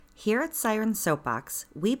Here at Siren Soapbox,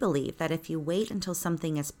 we believe that if you wait until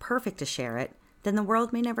something is perfect to share it, then the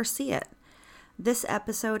world may never see it. This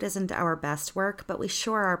episode isn't our best work, but we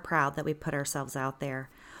sure are proud that we put ourselves out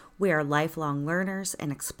there. We are lifelong learners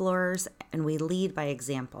and explorers, and we lead by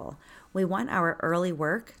example. We want our early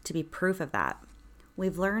work to be proof of that.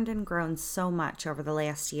 We've learned and grown so much over the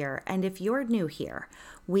last year, and if you're new here,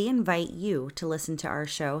 we invite you to listen to our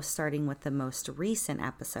show starting with the most recent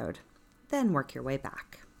episode, then work your way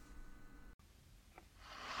back.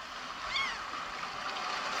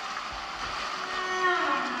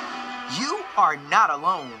 You are not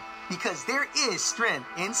alone, because there is strength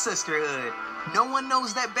in sisterhood. No one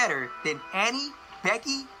knows that better than Annie,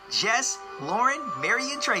 Becky, Jess, Lauren,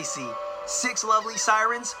 Mary, and Tracy. 6 lovely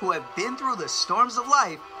sirens who have been through the storms of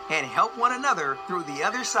life and help one another through the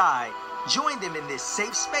other side. Join them in this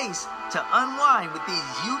safe space to unwind with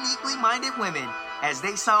these uniquely minded women as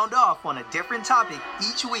they sound off on a different topic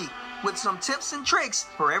each week with some tips and tricks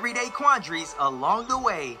for everyday quandaries along the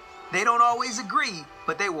way. They don't always agree,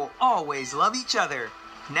 but they will always love each other.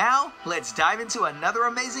 Now, let's dive into another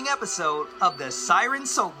amazing episode of the Siren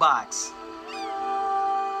Soapbox.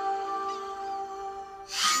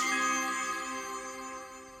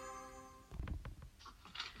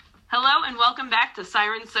 Hello and welcome back to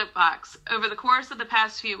Siren Soapbox. Over the course of the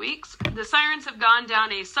past few weeks, the Sirens have gone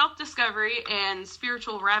down a self-discovery and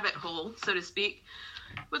spiritual rabbit hole, so to speak,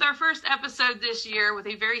 with our first episode this year with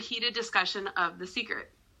a very heated discussion of The Secret.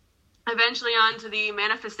 Eventually on to the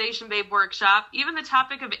Manifestation Babe workshop, even the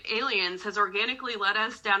topic of aliens has organically led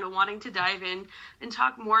us down to wanting to dive in and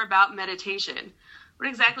talk more about meditation. What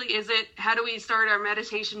exactly is it? How do we start our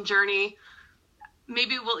meditation journey?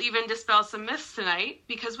 Maybe we'll even dispel some myths tonight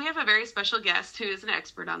because we have a very special guest who is an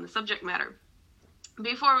expert on the subject matter.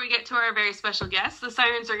 Before we get to our very special guest, the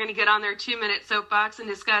Sirens are going to get on their 2-minute soapbox and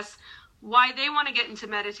discuss why they want to get into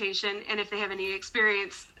meditation and if they have any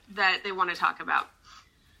experience that they want to talk about.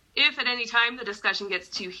 If at any time the discussion gets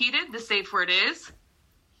too heated, the safe word is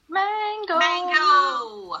Mango.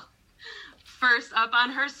 Mango. First up on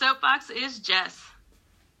her soapbox is Jess.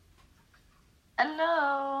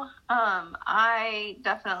 Hello. I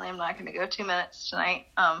definitely am not going to go 2 minutes tonight,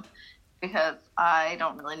 because I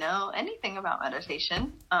don't really know anything about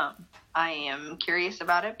meditation. I am curious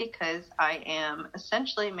about it because I am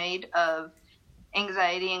essentially made of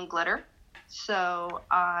anxiety and glitter. So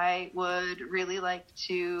I would really like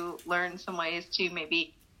to learn some ways to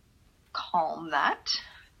maybe calm that.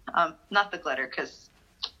 Not the glitter, because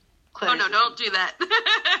Oh no, don't do that.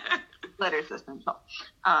 Glitter's essential.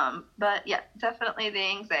 But yeah, definitely the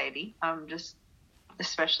anxiety. Just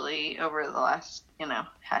especially over the last,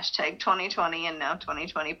 hashtag 2020 and now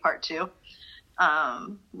 2020 part 2.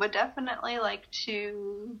 Would definitely like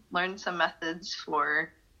to learn some methods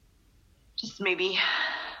for just maybe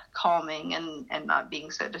calming and not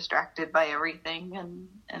being so distracted by everything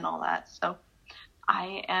and all that. So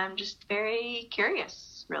I am just very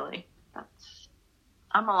curious, really.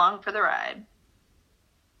 I'm along for the ride.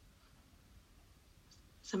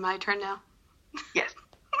 So my turn now? Yes.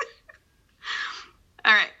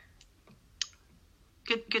 All right.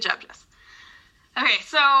 Good job, Jess. Okay,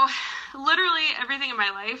 so literally everything in my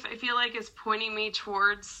life I feel like is pointing me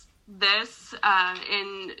towards this.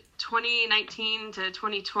 In 2019 to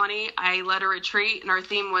 2020, I led a retreat and our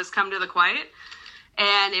theme was Come to the Quiet.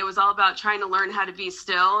 And it was all about trying to learn how to be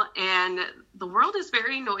still. And the world is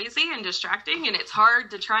very noisy and distracting, and it's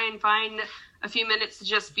hard to try and find a few minutes to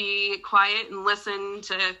just be quiet and listen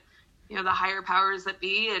to, the higher powers that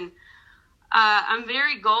be. And I'm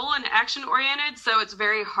very goal and action oriented, so it's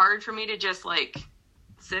very hard for me to just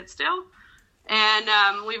sit still.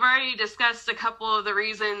 And we've already discussed a couple of the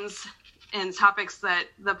reasons and topics that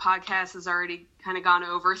the podcast has already kind of gone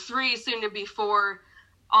over. 3, soon to be 4,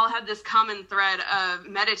 all have this common thread of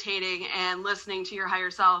meditating and listening to your higher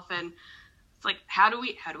self. And it's like, how do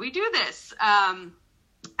we do this?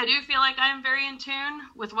 I do feel like I'm very in tune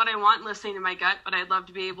with what I want, listening to my gut, but I'd love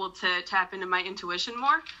to be able to tap into my intuition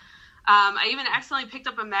more. I even accidentally picked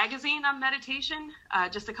up a magazine on meditation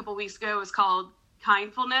just a couple weeks ago. It was called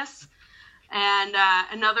Kindfulness. And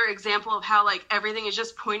another example of how everything is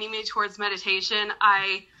just pointing me towards meditation.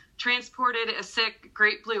 I transported a sick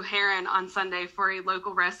great blue heron on Sunday for a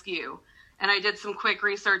local rescue. And I did some quick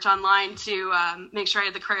research online to make sure I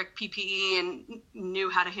had the correct PPE and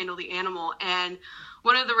knew how to handle the animal. And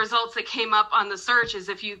one of the results that came up on the search is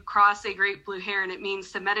if you cross a great blue heron, it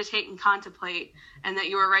means to meditate and contemplate and that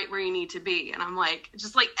you are right where you need to be. And I'm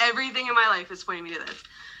just everything in my life is pointing me to this.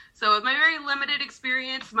 So with my very limited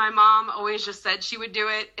experience, my mom always just said she would do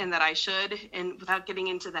it and that I should. And without getting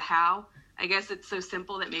into the how, I guess it's so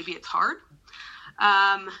simple that maybe it's hard.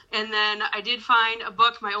 And then I did find a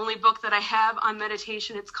book, my only book that I have on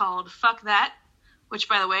meditation. It's called Fuck That, which,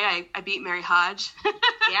 by the way, I beat Mary Hodge.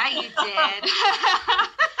 Yeah, you did.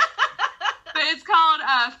 But it's called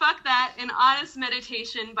Fuck That, an honest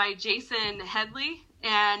meditation by Jason Headley.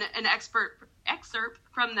 And an excerpt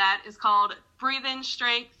from that is called Breathe in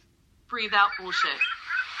Strength, Breathe Out Bullshit.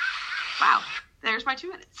 Wow. There's my 2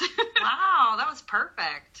 minutes. Wow, that was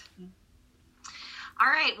perfect. All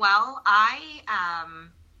right, well, I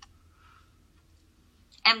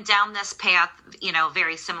am down this path,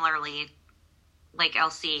 very similarly like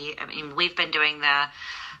Elsie. I mean, we've been doing the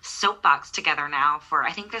soapbox together now for,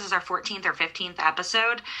 I think this is our 14th or 15th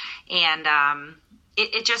episode. And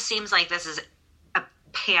it just seems like this is a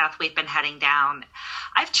path we've been heading down.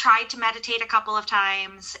 I've tried to meditate a couple of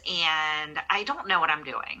times and I don't know what I'm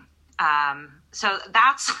doing. So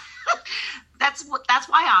that's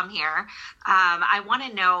why I'm here. I want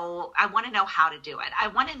to know how to do it. I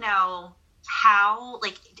want to know how,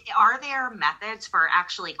 are there methods for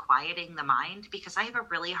actually quieting the mind? Because I have a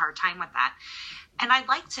really hard time with that. And I'd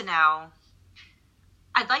like to know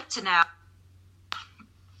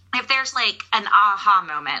if there's an aha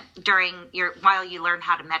moment while you learn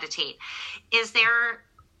how to meditate. Is there,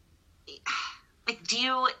 I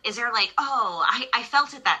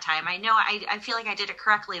felt it that time. I know I feel like I did it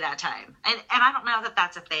correctly that time. And I don't know that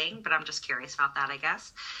that's a thing, but I'm just curious about that, I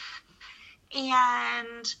guess.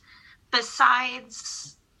 And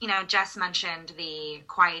besides, Jess mentioned the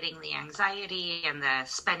quieting the anxiety and the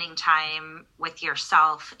spending time with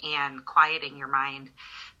yourself and quieting your mind.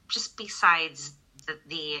 Just besides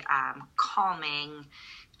the calming,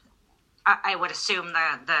 I would assume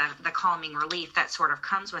the calming relief that sort of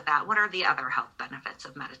comes with that. What are the other health benefits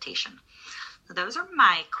of meditation? So those are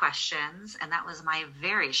my questions, and that was my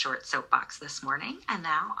very short soapbox this morning. And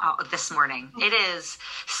now, this morning, it is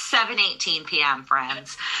 7:18 p.m.,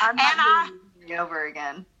 friends. I'm not doing it over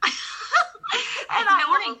again. And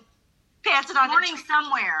I pass it on. Morning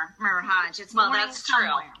somewhere, Mary Hodge. It's morning that's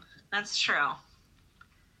somewhere. True. That's true.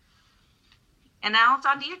 And now it's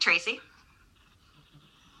on to you, Tracy.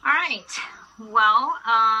 All right. Well,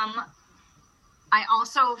 I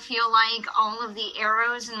also feel like all of the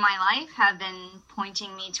arrows in my life have been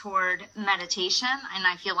pointing me toward meditation, and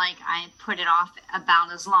I feel like I put it off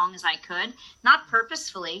about as long as I could. Not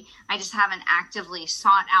purposefully. I just haven't actively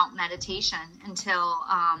sought out meditation until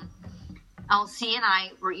Elsie and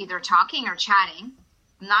I were either talking or chatting.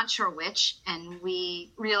 I'm not sure which, and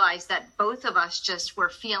we realized that both of us just were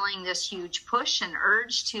feeling this huge push and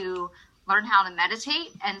urge to learn how to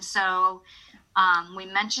meditate. And so we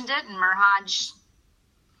mentioned it, and Mirhaj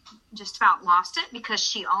just about lost it because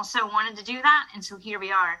she also wanted to do that. And so here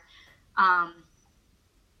we are.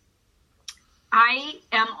 I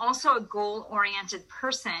am also a goal-oriented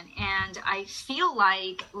person, and I feel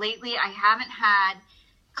like lately I haven't had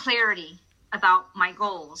clarity about my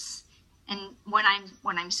goals. And what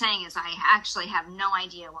I'm saying is I actually have no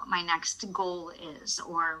idea what my next goal is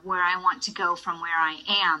or where I want to go from where I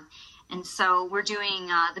am. And so we're doing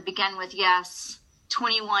the Begin With Yes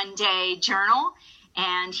 21-day journal,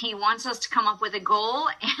 and he wants us to come up with a goal.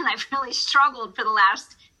 And I've really struggled for the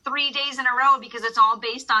last 3 days in a row because it's all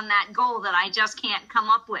based on that goal that I just can't come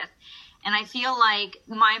up with. And I feel like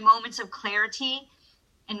my moments of clarity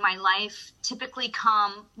in my life typically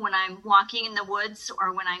come when I'm walking in the woods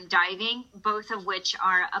or when I'm diving, both of which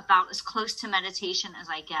are about as close to meditation as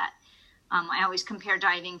I get. I always compare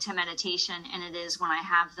diving to meditation, and it is when I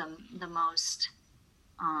have the most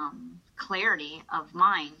clarity of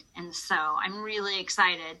mind. And so I'm really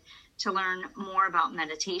excited to learn more about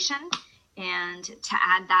meditation and to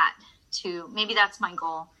add that to, maybe that's my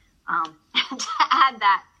goal, to add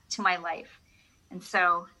that to my life. And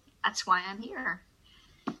so that's why I'm here.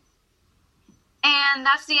 And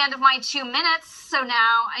that's the end of my 2 minutes. So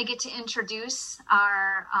now I get to introduce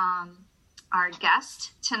our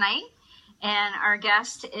guest tonight. And our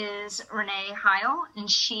guest is Renee Heil, and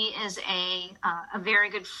she is a very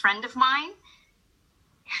good friend of mine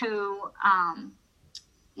who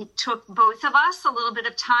it took both of us a little bit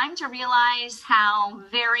of time to realize how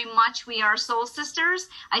very much we are soul sisters.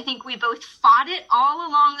 I think we both fought it all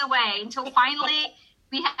along the way until finally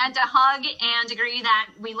we had to hug and agree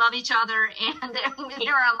that we love each other, and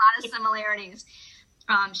there are a lot of similarities.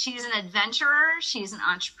 She's an adventurer, she's an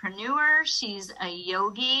entrepreneur, she's a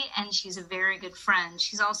yogi, and she's a very good friend.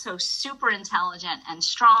 She's also super intelligent and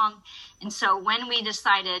strong. And so when we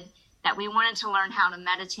decided that we wanted to learn how to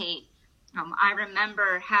meditate, I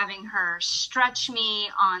remember having her stretch me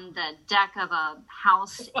on the deck of a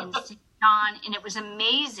house in St. John, and it was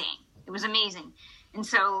amazing. It was amazing. And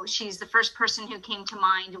so she's the first person who came to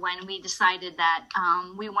mind when we decided that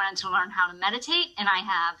we wanted to learn how to meditate. And I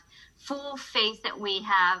have full faith that we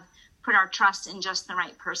have put our trust in just the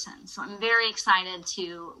right person. So I'm very excited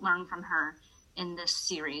to learn from her in this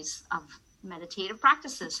series of meditative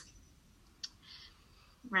practices.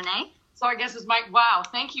 Renee? So I guess it's Mike. Wow.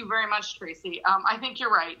 Thank you very much, Tracy. I think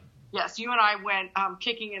you're right. Yes, you and I went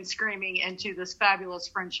kicking and screaming into this fabulous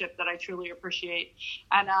friendship that I truly appreciate.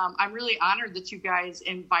 And I'm really honored that you guys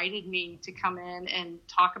invited me to come in and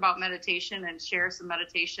talk about meditation and share some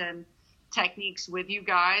meditation techniques with you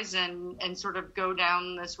guys and sort of go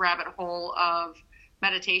down this rabbit hole of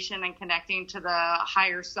meditation and connecting to the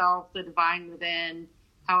higher self, the divine within,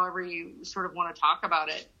 however you sort of want to talk about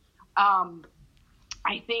it.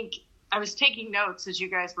 I think I was taking notes as you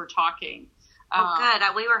guys were talking. Oh, good.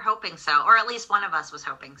 We were hoping so, or at least one of us was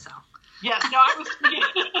hoping so. Yes, no, I was.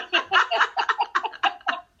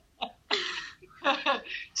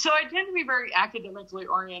 So I tend to be very academically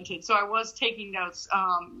oriented. So I was taking notes,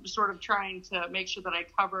 sort of trying to make sure that I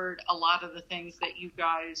covered a lot of the things that you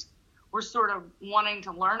guys were sort of wanting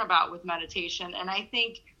to learn about with meditation. And I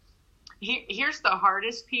think here's the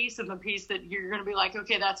hardest piece, and the piece that you're going to be like,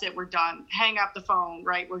 okay, that's it, we're done. Hang up the phone,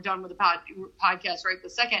 right? We're done with the podcast right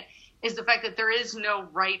this second, is the fact that there is no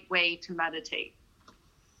right way to meditate,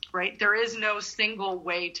 right? There is no single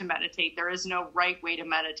way to meditate. There is no right way to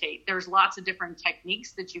meditate. There's lots of different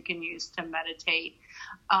techniques that you can use to meditate,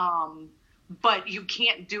 but you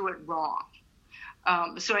can't do it wrong.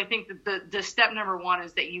 So I think that the step number one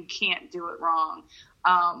is that you can't do it wrong.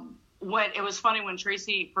 It was funny when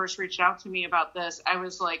Tracy first reached out to me about this, I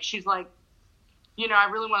was like, she's like, I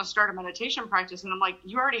really want to start a meditation practice. And I'm like,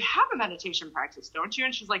 you already have a meditation practice, don't you?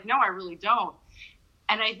 And she's like, no, I really don't.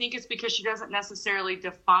 And I think it's because she doesn't necessarily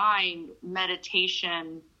define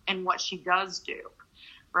meditation and what she does do,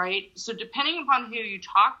 right? So depending upon who you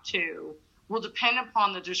talk to will depend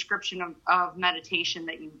upon the description of meditation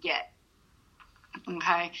that you get.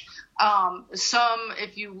 Okay.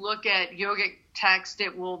 If you look at yogic text,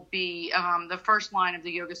 it will be, the first line of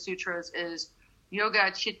the Yoga Sutras is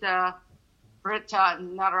Yoga Chitta Vritta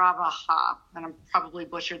Naravaha. And I probably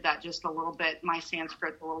butchered that just a little bit. My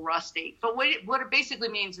Sanskrit's a little rusty. But what it basically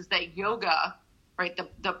means is that yoga, right,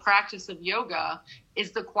 the practice of yoga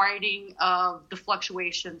is the quieting of the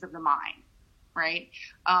fluctuations of the mind, right?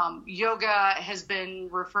 Yoga has been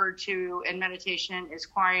referred to in meditation as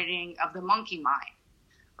quieting of the monkey mind,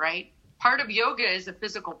 right? Part of yoga is a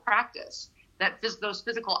physical practice. Those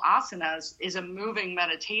physical asanas is a moving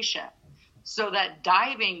meditation. So that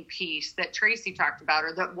diving piece that Tracy talked about,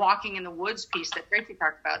 or that walking in the woods piece that Tracy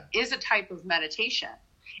talked about, is a type of meditation.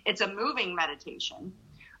 It's a moving meditation.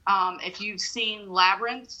 If you've seen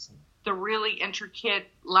labyrinths, the really intricate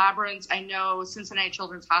labyrinths, I know Cincinnati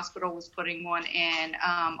Children's Hospital was putting one in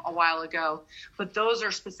a while ago, but those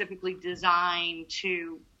are specifically designed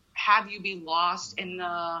to have you be lost in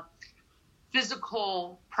the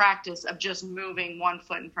physical practice of just moving one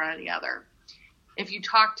foot in front of the other. If you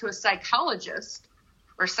talk to a psychologist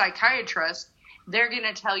or psychiatrist, they're going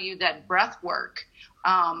to tell you that breath work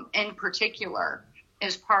in particular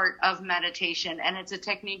is part of meditation. And it's a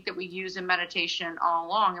technique that we use in meditation all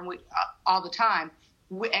along and all the time.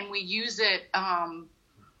 We use it,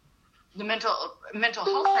 the mental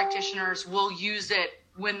health practitioners will use it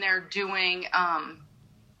when they're doing,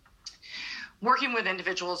 working with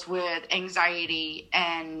individuals with anxiety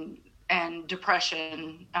and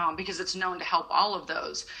depression, because it's known to help all of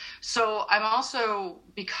those. So I'm also,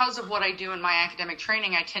 because of what I do in my academic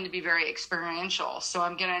training, I tend to be very experiential. So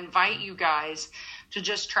I'm going to invite you guys to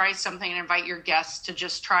just try something and invite your guests to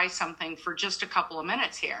just try something for just a couple of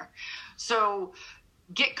minutes here. So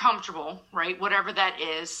get comfortable, right? Whatever that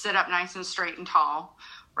is, sit up nice and straight and tall,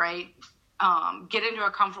 right? Get into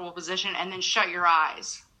a comfortable position and then shut your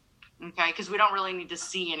eyes, okay? Because we don't really need to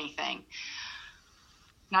see anything.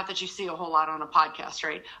 Not that you see a whole lot on a podcast,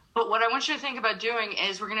 right? But what I want you to think about doing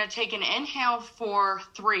is we're going to take an inhale for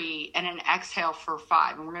 3 and an exhale for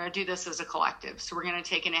 5. And we're going to do this as a collective. So we're going to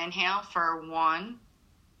take an inhale for 1,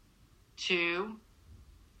 2,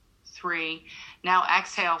 3. Now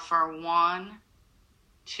exhale for 1,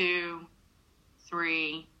 2,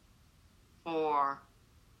 3, 4,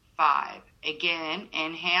 5. Again,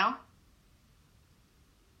 inhale.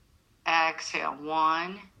 Exhale.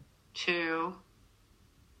 1, 2,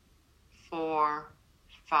 4,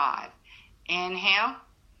 5. Inhale.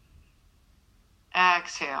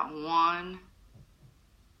 Exhale. 1,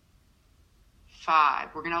 5.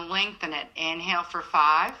 We're going to lengthen it. Inhale for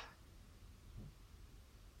 5.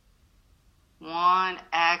 1.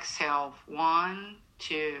 Exhale. 1,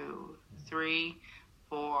 2, 3,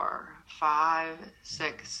 4, 5,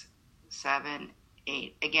 6, 7,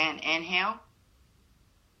 8. Again, inhale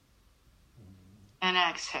and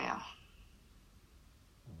exhale.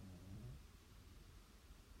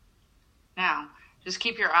 Now, just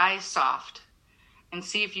keep your eyes soft and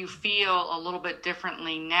see if you feel a little bit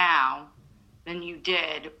differently now than you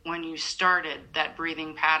did when you started that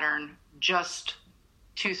breathing pattern just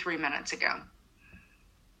 2-3 minutes ago.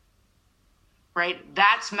 Right?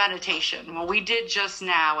 That's meditation. What we did just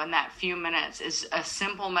now in that few minutes is a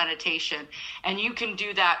simple meditation. And you can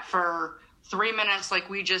do that for 3 minutes like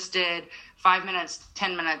we just did, 5 minutes,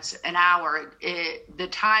 10 minutes, an hour. The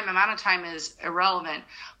amount of time is irrelevant.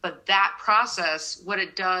 But that process, what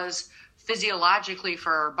it does physiologically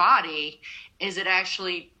for our body is it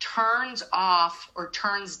actually turns off or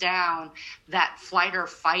turns down that flight or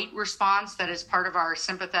fight response that is part of our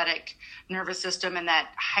sympathetic nervous system and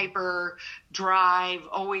that hyper drive,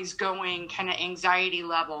 always going kind of anxiety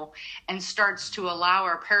level, and starts to allow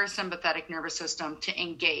our parasympathetic nervous system to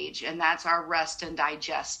engage. And that's our rest and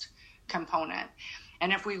digest component.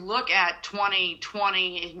 And if we look at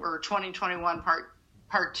 2020 or 2021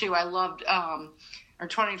 part 2, I loved, or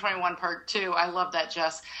 2021 part 2, I love that,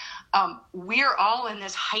 Jess. We're all in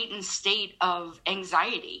this heightened state of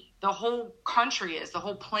anxiety. The whole country is, the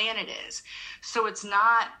whole planet is. So it's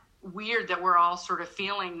not weird that we're all sort of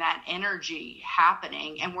feeling that energy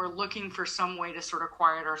happening, and we're looking for some way to sort of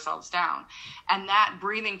quiet ourselves down. And that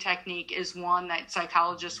breathing technique is one that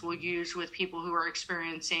psychologists will use with people who are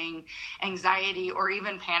experiencing anxiety or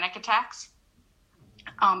even panic attacks,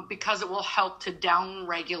 because it will help to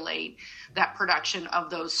down-regulate that production of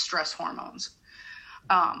those stress hormones.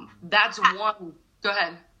 That's one. Go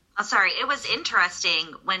ahead. Oh, sorry. It was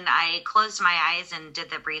interesting when I closed my eyes and did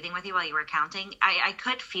the breathing with you while you were counting. I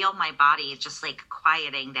could feel my body just like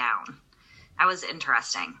quieting down. That was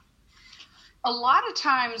interesting. A lot of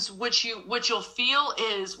times what you'll feel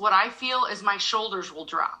is, what I feel is my shoulders will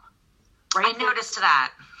drop. Right? I noticed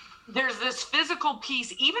that. There's this physical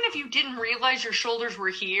piece, even if you didn't realize your shoulders were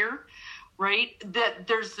here, right? That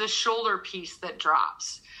there's this shoulder piece that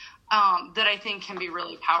drops. That I think can be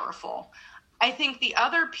really powerful. I think the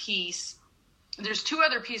other piece, there's 2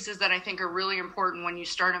 other pieces that I think are really important when you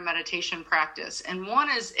start a meditation practice. And one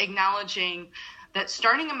is acknowledging that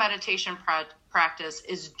starting a meditation practice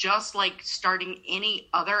is just like starting any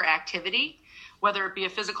other activity, whether it be a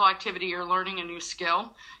physical activity or learning a new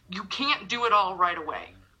skill. You can't do it all right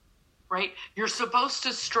away. Right? You're supposed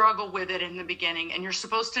to struggle with it in the beginning, and you're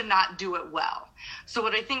supposed to not do it well. So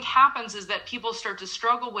what I think happens is that people start to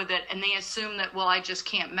struggle with it, and they assume that, well, I just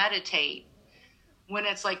can't meditate. When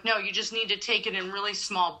it's like, no, you just need to take it in really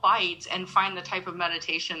small bites and find the type of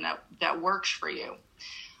meditation that works for you.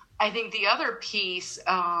 I think the other piece,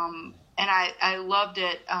 and I loved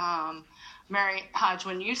it, Mary Hodge,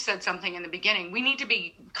 when you said something in the beginning, we need to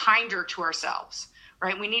be kinder to ourselves.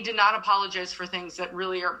 Right? We need to not apologize for things that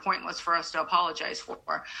really are pointless for us to apologize for.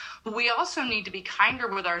 But we also need to be kinder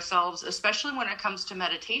with ourselves, especially when it comes to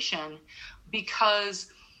meditation,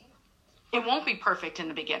 because it won't be perfect in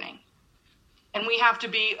the beginning. And we have to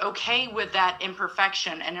be okay with that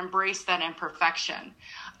imperfection and embrace that imperfection.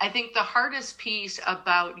 I think the hardest piece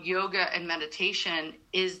about yoga and meditation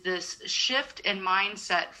is this shift in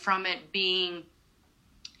mindset from it being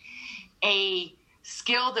a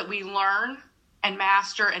skill that we learn and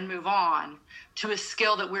master and move on to a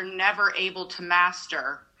skill that we're never able to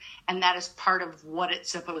master, and that is part of what it's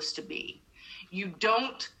supposed to be. You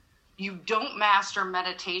don't master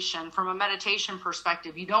meditation from a meditation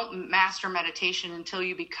perspective. You don't master meditation until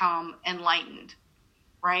you become enlightened,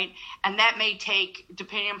 right? And that may take,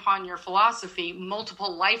 depending upon your philosophy,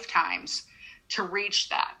 multiple lifetimes to reach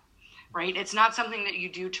that. Right? It's not something that you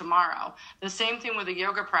do tomorrow. The same thing with a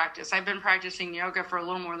yoga practice. I've been practicing yoga for a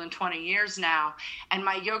little more than 20 years now, and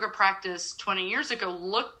my yoga practice 20 years ago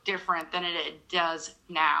looked different than it does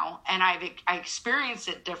now, and I experienced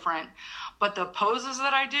it different, but the poses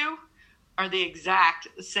that I do are the exact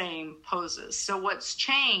same poses. So what's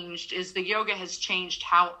changed is the yoga has changed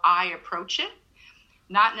how I approach it,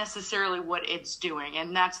 not necessarily what it's doing,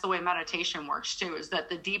 and that's the way meditation works too, is that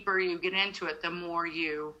the deeper you get into it, the more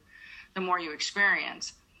you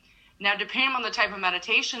experience. Now, depending on the type of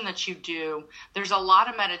meditation that you do, there's a lot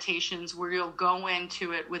of meditations where you'll go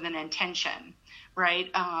into it with an intention,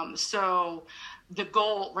 right? So the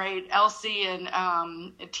goal, right? Elsie and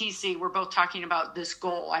TC, we're both talking about this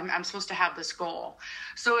goal. I'm supposed to have this goal.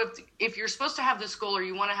 So if you're supposed to have this goal, or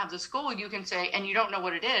you want to have this goal, you can say, and you don't know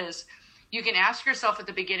what it is, you can ask yourself at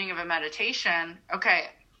the beginning of a meditation, okay,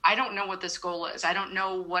 I don't know what this goal is. I don't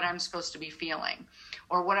know what I'm supposed to be feeling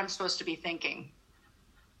or what I'm supposed to be thinking.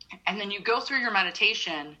 And then you go through your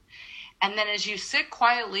meditation. And then as you sit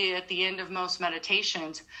quietly at the end of most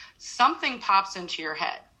meditations, something pops into your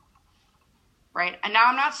head. Right? And now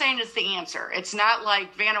I'm not saying it's the answer. It's not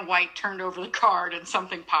like Vanna White turned over the card and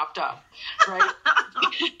something popped up, right?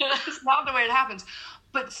 It's not the way it happens.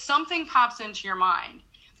 But something pops into your mind.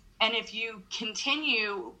 And if you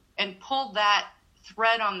continue and pull that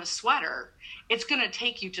thread on the sweater, it's going to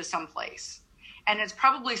take you to someplace. And it's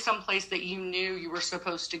probably someplace that you knew you were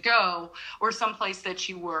supposed to go, or someplace that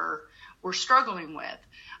you were struggling with.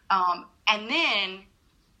 And then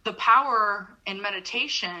the power in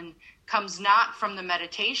meditation comes not from the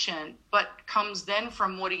meditation, but comes then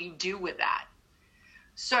from what do you do with that?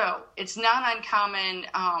 So it's not uncommon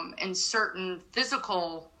in certain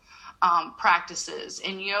physical practices.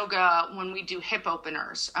 In yoga, when we do hip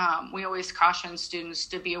openers, we always caution students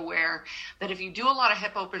to be aware that if you do a lot of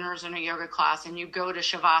hip openers in a yoga class and you go to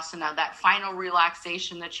Shavasana, that final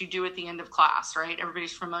relaxation that you do at the end of class, right?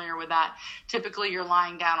 Everybody's familiar with that. Typically you're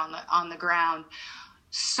lying down on the ground.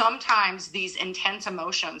 Sometimes these intense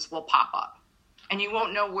emotions will pop up and you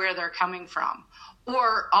won't know where they're coming from.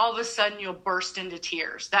 Or all of a sudden you'll burst into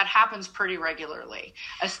tears. That happens pretty regularly,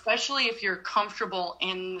 especially if you're comfortable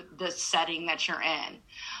in the setting that you're in.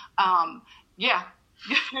 Yeah.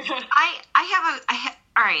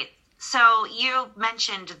 All right. So you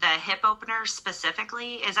mentioned the hip opener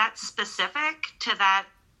specifically. Is that specific to that?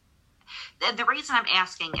 The reason I'm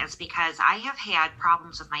asking is because I have had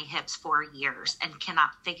problems with my hips for years and cannot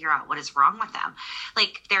figure out what is wrong with them.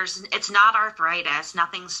 Like it's not arthritis,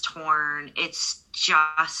 nothing's torn. It's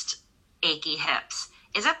just achy hips.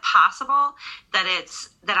 Is it possible that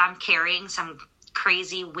I'm carrying some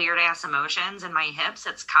crazy weird ass emotions in my hips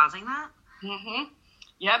that's causing that? Mm-hmm.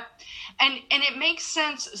 Yep. And it makes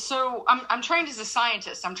sense. So I'm trained as a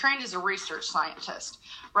scientist. I'm trained as a research scientist,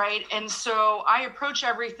 right? And so I approach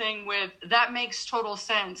everything with, that makes total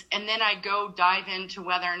sense. And then I go dive into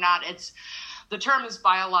whether or not the term is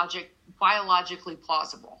biologically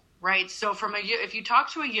plausible, right? So if you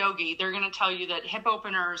talk to a yogi, they're going to tell you that hip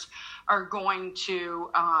openers are going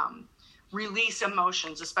to release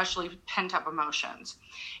emotions, especially pent-up emotions.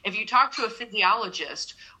 If you talk to a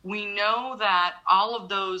physiologist, we know that all of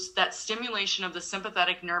that stimulation of the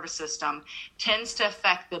sympathetic nervous system tends to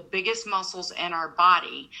affect the biggest muscles in our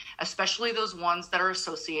body, especially those ones that are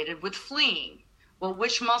associated with fleeing. Well,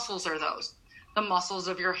 which muscles are those? The muscles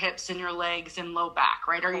of your hips and your legs and low back,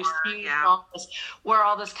 right? Are you seeing where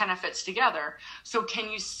all this kind of fits together? So can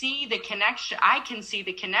you see the connection? I can see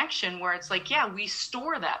the connection where it's like, yeah, we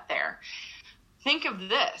store that there. Think of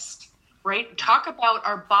this, right? Talk about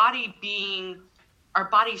our body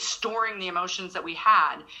storing the emotions that we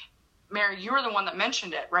had. Mary, you were the one that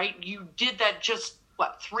mentioned it, right? You did that just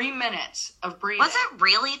 3 minutes of breathing. Was it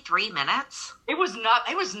really 3 minutes? It was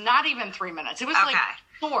not even 3 minutes. It was like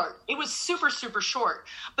short. It was super, super short.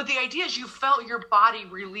 But the idea is you felt your body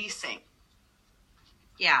releasing.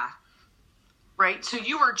 Yeah. Right? So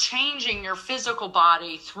you were changing your physical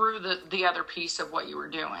body through the other piece of what you were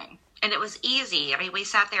doing. And it was easy. I mean, we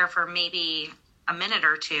sat there for maybe a minute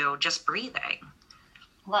or two just breathing.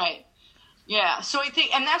 Right. Yeah. So I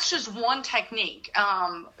think, and that's just one technique.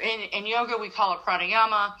 In yoga, we call it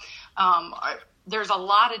pranayama. There's a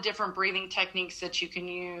lot of different breathing techniques that you can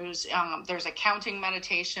use. There's a counting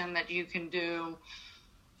meditation that you can do.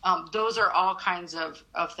 Those are all kinds of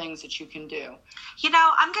things that you can do. You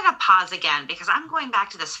know, I'm going to pause again because I'm going back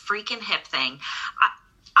to this freaking hip thing.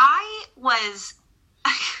 I was...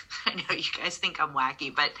 I know you guys think I'm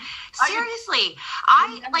wacky, but seriously,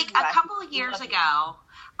 a couple of years ago,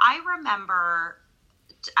 I remember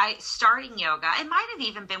starting yoga. It might have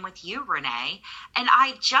even been with you, Renee, and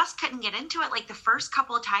I just couldn't get into it. Like the first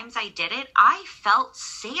couple of times I did it, I felt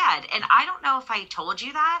sad. And I don't know if I told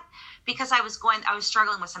you that because I was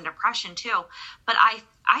struggling with some depression too. But I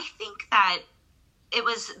think that it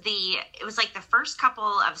was like the first couple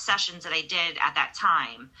of sessions that I did at that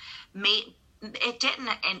time it didn't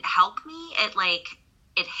help me.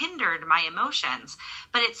 It hindered my emotions,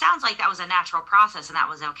 but it sounds like that was a natural process and that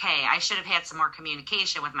was okay. I should have had some more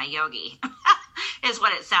communication with my yogi is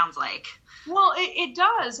what it sounds like. Well, it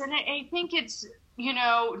does. And I think it's,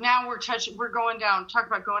 now we're going down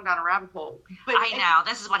a rabbit hole. But I know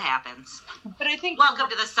this is what happens. But I think welcome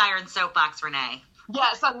to the Siren Soapbox, Renee.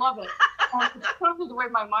 Yes, I love it. It's totally the way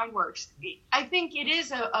my mind works. I think it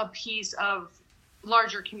is a piece of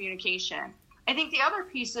larger communication. I think the other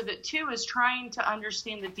piece of it, too, is trying to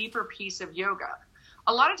understand the deeper piece of yoga.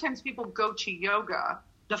 A lot of times people go to yoga,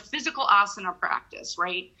 the physical asana practice,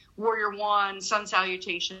 right? Warrior One, sun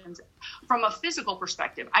salutations. From a physical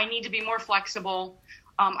perspective, I need to be more flexible.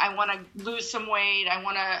 I want to lose some weight. I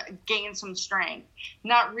want to gain some strength,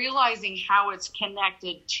 not realizing how it's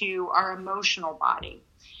connected to our emotional body.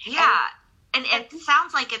 Yeah. And it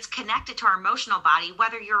sounds like it's connected to our emotional body,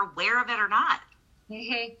 whether you're aware of it or not.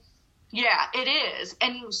 Mm-hmm. Yeah, it is.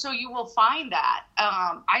 And so you will find that.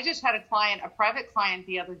 I just had a private client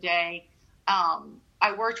the other day.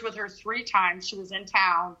 I worked with her 3 times. She was in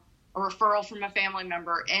town, a referral from a family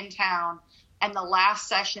member in town. And the last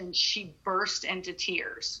session, she burst into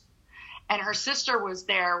tears. And her sister was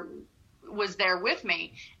there with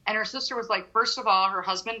me. And her sister was like, first of all, her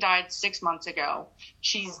husband died 6 months ago.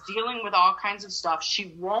 She's dealing with all kinds of stuff.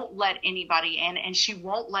 She won't let anybody in, and she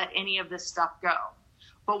won't let any of this stuff go.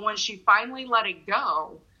 But when she finally let it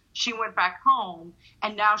go, she went back home,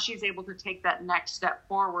 and now she's able to take that next step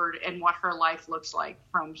forward in what her life looks like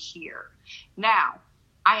from here. Now,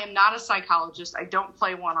 I am not a psychologist. I don't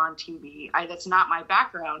play one on TV. That's not my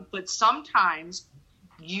background. But sometimes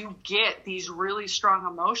you get these really strong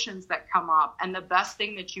emotions that come up, and the best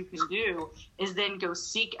thing that you can do is then go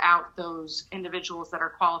seek out those individuals that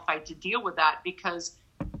are qualified to deal with that, because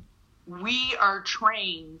we are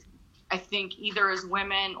trained, I think, either as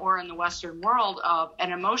women or in the Western world, of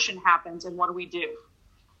an emotion happens, and what do?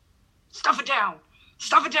 Stuff it down.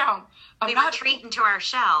 Stuff it down. We retreat into our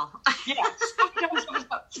shell. Yeah,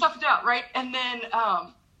 stuff it down, right? And then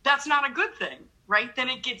that's not a good thing, right? Then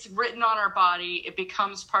it gets written on our body. It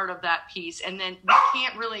becomes part of that piece. And then we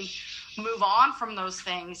can't really move on from those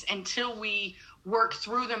things until we work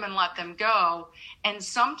through them and let them go. And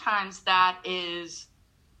sometimes that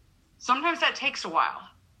takes a while,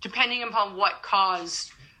 depending upon what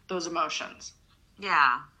caused those emotions.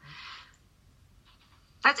 Yeah.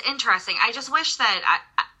 That's interesting. I just wish that,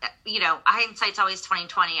 hindsight's always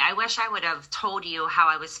 20/20. I wish I would have told you how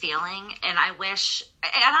I was feeling. And I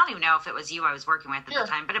don't even know if it was you I was working with at the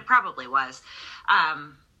time, but it probably was.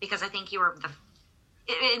 Because I think you were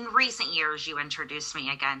in recent years, you introduced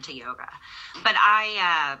me again to yoga. But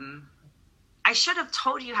I should have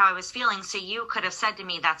told you how I was feeling, so you could have said to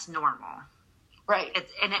me, that's normal. Right.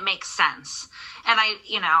 And it makes sense. And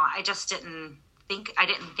I just didn't think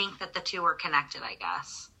that the two were connected, I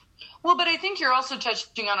guess. Well, but I think you're also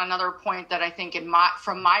touching on another point that I think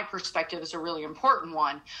from my perspective is a really important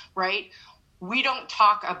one, right? We don't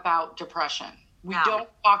talk about depression. We don't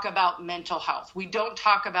talk about mental health. We don't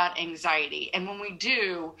talk about anxiety. And when we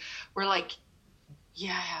do, we're like,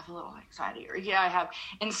 yeah, I have a little anxiety, or yeah, I have,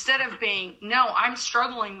 instead of being, no, I'm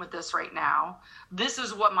struggling with this right now. This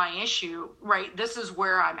is what my issue, right? This is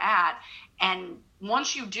where I'm at. And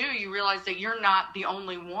once you do, you realize that you're not the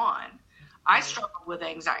only one. I struggle with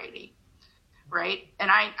anxiety, right? And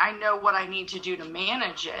I know what I need to do to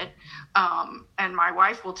manage it. And my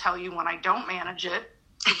wife will tell you when I don't manage it,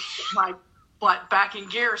 my butt back in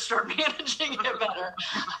gear, start managing it better.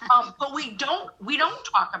 But we don't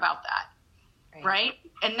talk about that. Right.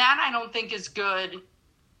 And that I don't think is good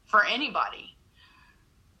for anybody.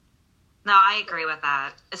 No, I agree with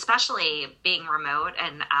that, especially being remote.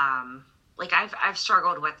 And I've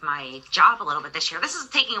struggled with my job a little bit this year. This is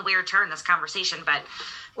taking a weird turn, this conversation, but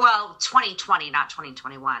 2020, not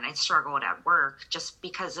 2021. I struggled at work just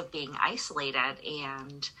because of being isolated,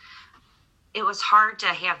 and it was hard to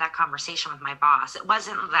have that conversation with my boss. It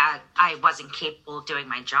wasn't that I wasn't capable of doing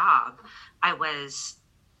my job. I was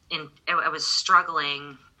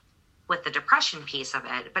struggling with the depression piece of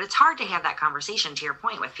it, but it's hard to have that conversation, to your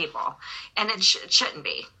point, with people. And it shouldn't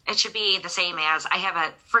be. It should be the same as, I have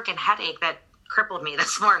a freaking headache that crippled me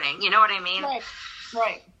this morning. You know what I mean?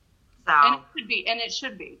 Right. So. And it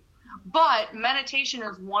should be. But meditation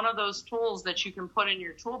is one of those tools that you can put in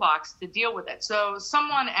your toolbox to deal with it. So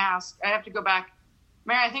someone asked, I have to go back,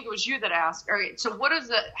 Mary, I think it was you that asked, all right, so what is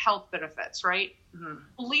the health benefits, right? Mm-hmm.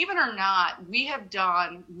 Believe it or not,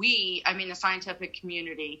 the scientific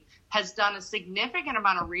community has done a significant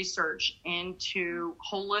amount of research into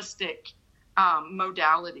holistic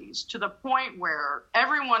modalities, to the point where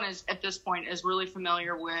everyone at this point is really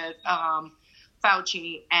familiar with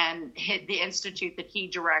Fauci and the institute that he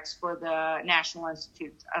directs for the National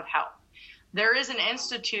Institutes of Health. There is an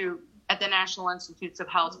institute at the National Institutes of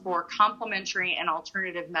Health for complementary and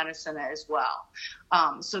alternative medicine as well.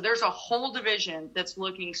 So there's a whole division that's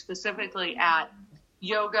looking specifically at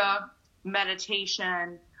yoga,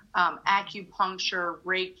 meditation, acupuncture,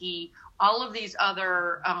 Reiki, all of these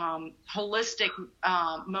other holistic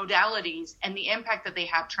modalities, and the impact that they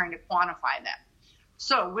have trying to quantify them.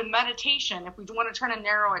 So with meditation, if we want to try to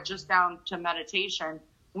narrow it just down to meditation,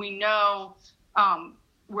 we know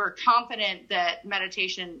we're confident that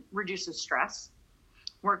meditation reduces stress.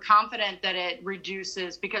 We're confident that it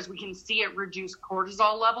reduces, because we can see it reduce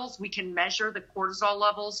cortisol levels. We can measure the cortisol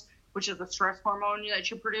levels, which is the stress hormone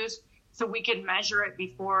that you produce. So we can measure it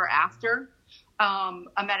before or after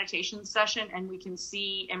a meditation session, and we can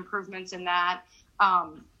see improvements in that.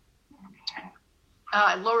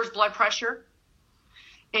 It lowers blood pressure.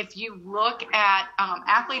 If you look at,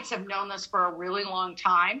 athletes have known this for a really long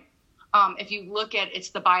time. If you look at, it's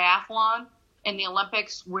the biathlon in the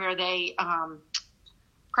Olympics where they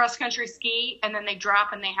cross-country ski and then they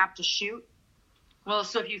drop and they have to shoot. Well,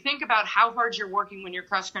 so if you think about how hard you're working when you're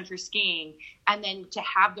cross-country skiing, and then to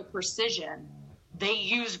have the precision, they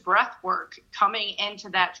use breath work coming into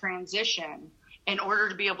that transition in order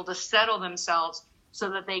to be able to settle themselves so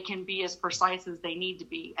that they can be as precise as they need to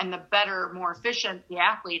be. And the better, more efficient the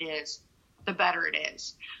athlete is, the better it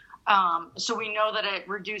is. So we know that it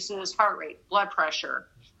reduces heart rate, blood pressure.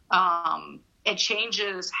 It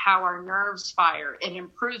changes how our nerves fire. It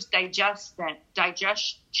improves digestion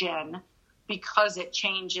because it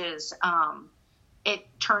changes, it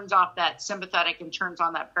turns off that sympathetic and turns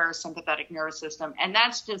on that parasympathetic nervous system. And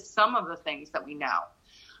that's just some of the things that we know.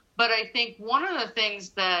 But I think one of the things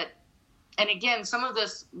that, and again, some of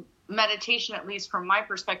this meditation, at least from my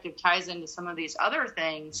perspective, ties into some of these other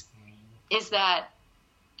things, is that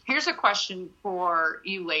here's a question for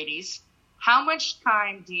you ladies. How much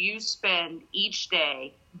time do you spend each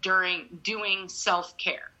day during doing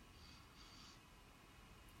self-care?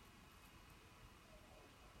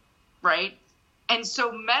 Right? And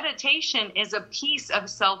so meditation is a piece of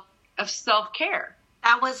self-care.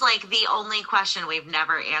 That was like the only question we've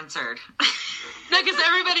never answered. No, because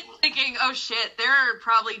everybody's thinking, oh shit, there are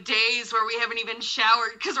probably days where we haven't even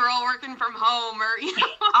showered because we're all working from home, or, you know.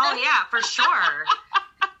 Oh yeah, for sure.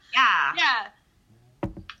 Yeah. Yeah.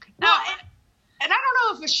 No, and I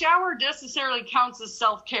don't know if a shower necessarily counts as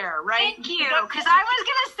self-care, right? Thank you, because I was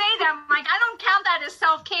going to say that. Like, I don't count that as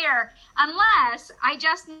self-care unless I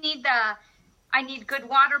just need I need good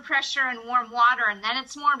water pressure and warm water, and then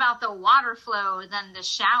it's more about the water flow than the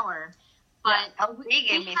shower. But LP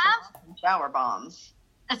gave me some shower bombs.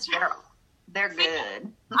 That's right. They're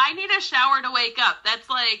good. I need a shower to wake up. That's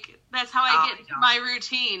how I get into my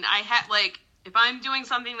routine. I have, like, if I'm doing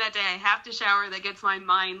something that day, I have to shower. That gets my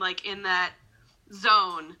mind, like, in that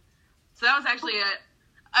zone. So that was actually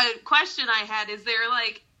a question I had. Is there,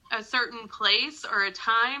 like, a certain place or a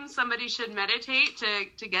time somebody should meditate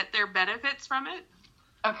to get their benefits from it?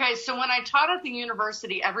 Okay, so when I taught at the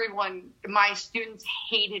university, my students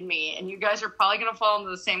hated me, and you guys are probably going to fall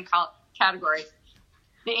into the same category.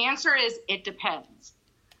 The answer is it depends.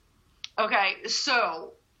 Okay,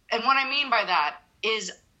 so, and what I mean by that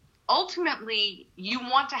is ultimately you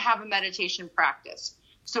want to have a meditation practice.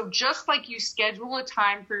 So just like you schedule a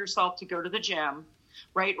time for yourself to go to the gym,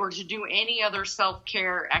 right, or to do any other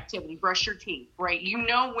self-care activity, brush your teeth, right? You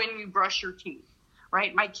know when you brush your teeth,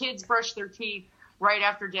 right? My kids brush their teeth right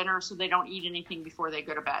after dinner so they don't eat anything before they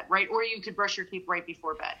go to bed, right? Or you could brush your teeth right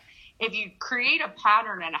before bed. If you create a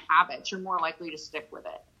pattern and a habit, you're more likely to stick with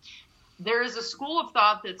it. There is a school of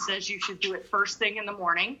thought that says you should do it first thing in the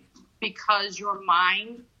morning because your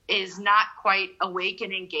mind is not quite awake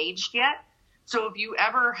and engaged yet. So if you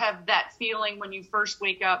ever have that feeling when you first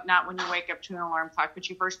wake up, not when you wake up to an alarm clock, but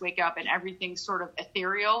you first wake up and everything's sort of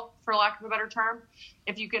ethereal, for lack of a better term,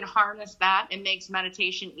 if you can harness that, it makes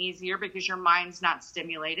meditation easier because your mind's not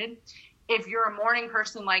stimulated. If you're a morning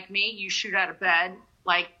person like me, you shoot out of bed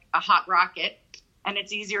like a hot rocket, and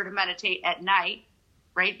it's easier to meditate at night,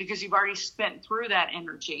 right? Because you've already spent through that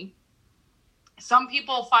energy. Some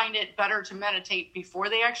people find it better to meditate before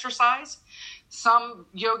they exercise. Some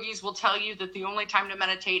yogis will tell you that the only time to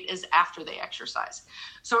meditate is after they exercise.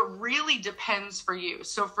 So it really depends for you.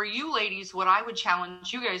 So for you ladies, what I would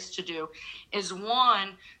challenge you guys to do is,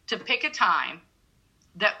 one, to pick a time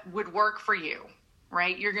that would work for you,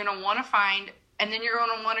 right? You're going to want to find, and then you're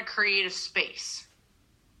going to want to create a space.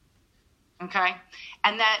 Okay?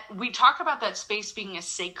 And that we talk about that space being a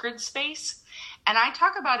sacred space. And I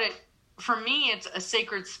talk about it, for me, it's a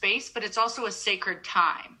sacred space, but it's also a sacred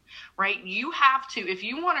time, right? You have to, if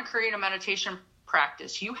you want to create a meditation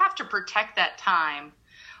practice, you have to protect that time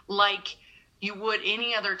like you would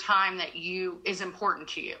any other time that is important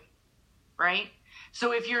to you, right?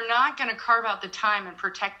 So if you're not going to carve out the time and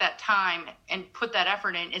protect that time and put that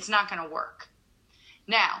effort in, it's not going to work.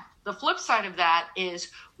 Now, the flip side of that is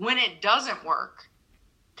when it doesn't work,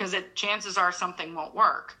 because chances are something won't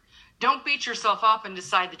work, don't beat yourself up and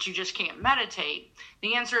decide that you just can't meditate.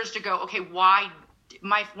 The answer is to go, okay, why?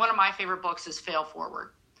 One of my favorite books is Fail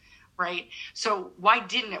Forward, right? So why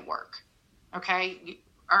didn't it work? Okay.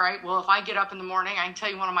 All right, well, if I get up in the morning, I can tell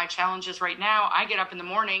you one of my challenges right now. I get up in the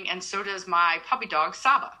morning, and so does my puppy dog,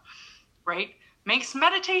 Saba, right? Makes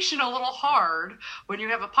meditation a little hard when you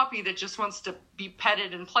have a puppy that just wants to be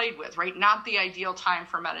petted and played with, right? Not the ideal time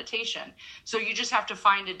for meditation. So you just have to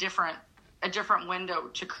find a different window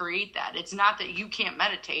to create that. It's not that you can't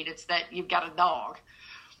meditate. It's that you've got a dog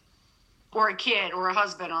or a kid or a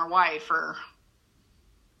husband or a wife or...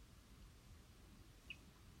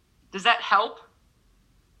 Does that help?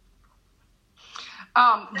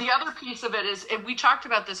 The other piece of it is, we talked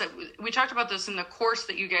about this in the course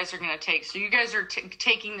that you guys are going to take. So you guys are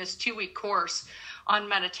taking this 2-week course on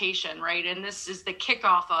meditation, right? And this is the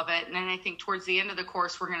kickoff of it. And then I think towards the end of the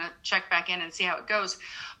course, we're going to check back in and see how it goes.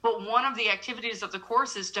 But one of the activities of the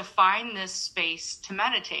course is to find this space to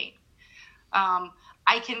meditate.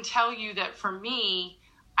 I can tell you that for me,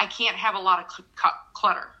 I can't have a lot of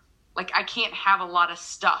clutter. Like, I can't have a lot of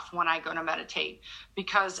stuff when I go to meditate,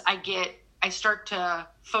 because I start to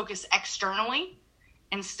focus externally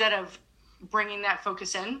instead of bringing that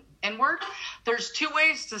focus inward. There's 2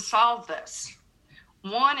 ways to solve this.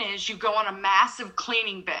 One is you go on a massive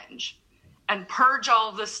cleaning binge and purge all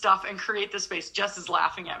of this stuff and create the space. Jess is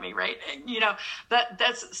laughing at me, right? You know,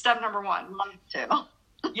 that's step number 1. Love to.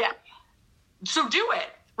 Yeah. So do it.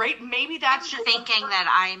 Right? Maybe that's your thinking that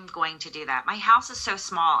I'm going to do that. My house is so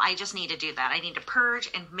small. I just need to do that. I need to purge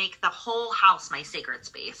and make the whole house my sacred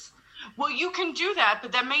space. Well, you can do that,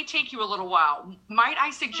 but that may take you a little while. Might I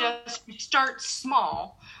suggest you start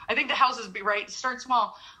small? I think the houses be right. Start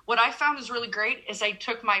small. What I found is really great is I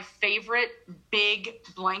took my favorite big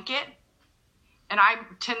blanket, and I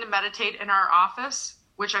tend to meditate in our office,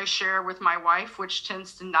 which I share with my wife, which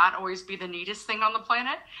tends to not always be the neatest thing on the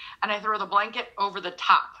planet. And I throw the blanket over the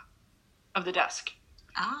top of the desk.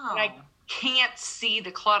 Oh. And I can't see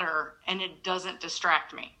the clutter, and it doesn't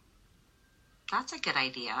distract me. That's a good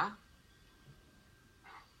idea.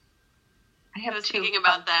 I was thinking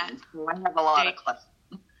about that. I have a lot of clutter.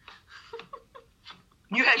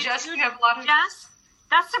 You have a lot of... Jess,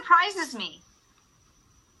 that surprises me.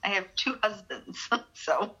 I have 2 husbands,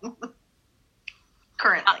 so...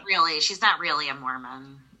 Currently. Not really. She's not really a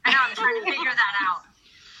Mormon. I know, I'm trying to figure that out.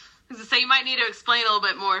 So you might need to explain a little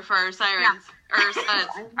bit more for our sirens, or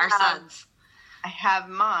our sons. I have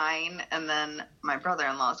mine, and then my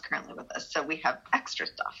brother-in-law is currently with us, so we have extra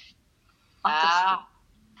stuff. Lots of stuff.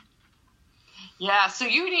 Yeah, so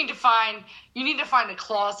you need to find a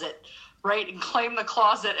closet, right, and claim the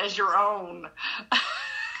closet as your own.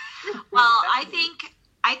 Well, I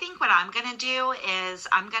think what I'm going to do is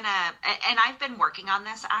and I've been working on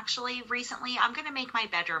this actually recently, I'm going to make my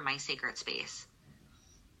bedroom my sacred space.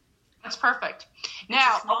 That's perfect.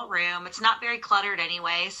 Now, it's a small room. It's not very cluttered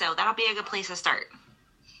anyway, so that'll be a good place to start.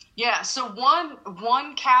 Yeah, so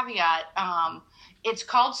one caveat, it's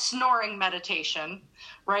called snoring meditation,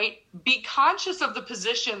 right? Be conscious of the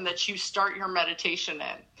position that you start your meditation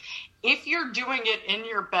in. If you're doing it in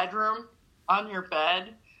your bedroom, on your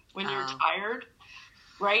bed, when you're tired,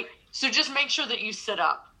 right? So just make sure that you sit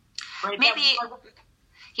up, right? Maybe I'll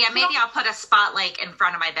put a spot like in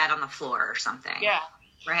front of my bed on the floor or something. Yeah.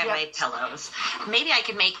 Where I have my pillows. Maybe I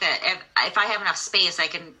could make if I have enough space, I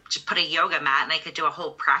can just put a yoga mat and I could do a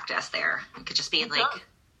whole practice there. It could just be like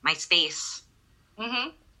my space. Mm-hmm.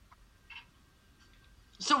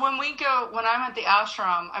 So when I'm at the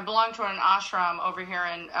ashram, I belong to an ashram over here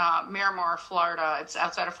in Miramar, Florida. It's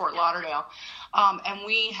outside of Fort Lauderdale. And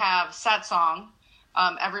we have satsang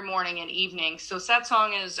every morning and evening. So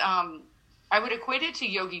satsang is, I would equate it to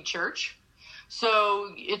yogi church.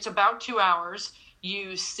 So it's about 2 hours.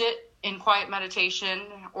 You sit in quiet meditation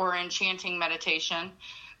or in chanting meditation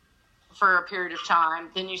for a period of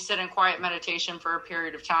time. Then you sit in quiet meditation for a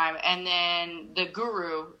period of time. And then the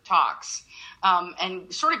guru talks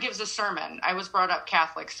and sort of gives a sermon. I was brought up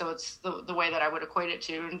Catholic, so it's the way that I would equate it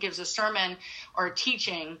to, and gives a sermon or a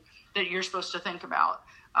teaching that you're supposed to think about.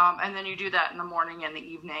 And then you do that in the morning and the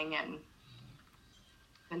evening, and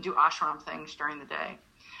then do ashram things during the day.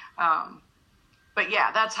 But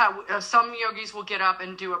yeah, that's how some yogis will get up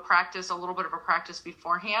and do a little bit of a practice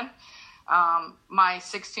beforehand. My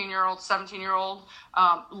 16-year-old, 17-year-old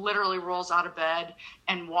literally rolls out of bed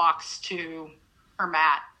and walks to her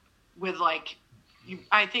mat with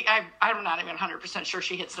I'm not even 100% sure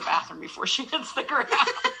she hits the bathroom before she hits the ground.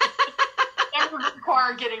 That would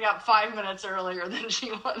require getting up 5 minutes earlier than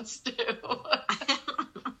she wants to.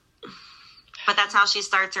 But that's how she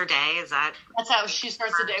starts her day, That's how she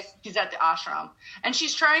starts the day. She's at the ashram. And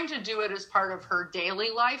she's trying to do it as part of her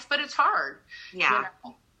daily life, but it's hard. Yeah.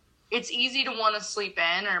 You know? It's easy to want to sleep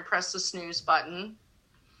in or press the snooze button.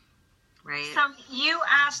 right? So you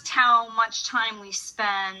asked how much time we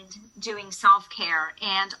spend doing self-care,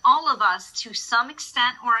 and all of us, to some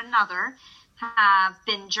extent or another, have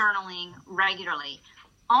been journaling regularly,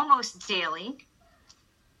 almost daily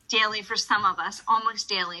for some of us, almost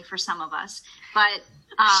daily for some of us. But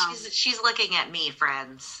she's looking at me,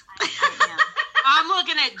 friends. I'm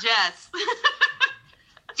looking at Jess.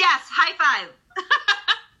 Jess, high five.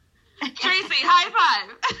 Tracy, high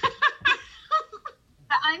five.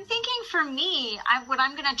 I'm thinking for me, what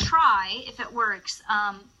I'm going to try, if it works,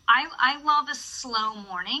 I love a slow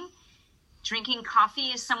morning. Drinking coffee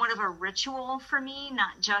is somewhat of a ritual for me,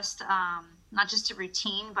 not just a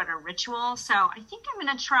routine, but a ritual. So I think I'm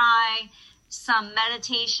going to try some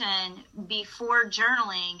meditation before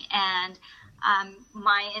journaling, and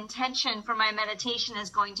my intention for my meditation is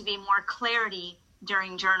going to be more clarity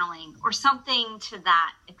during journaling, or something to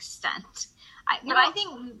that extent. But I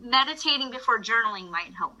think meditating before journaling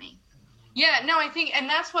might help me. Yeah, no, I think, and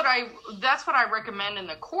that's what I recommend in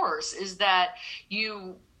the course, is that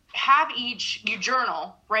you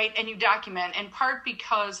journal, right? And you document, in part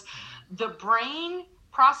because the brain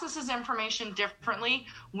processes information differently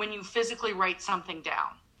when you physically write something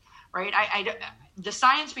down, right? The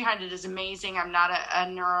science behind it is amazing. I'm not a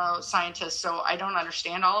neuroscientist, so I don't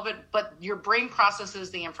understand all of it, but your brain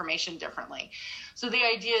processes the information differently. So the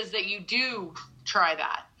idea is that you do try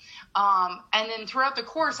that. And then throughout the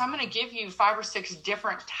course, I'm going to give you 5 or 6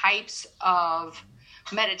 different types of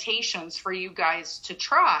meditations for you guys to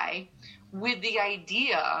try, with the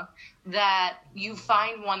idea that you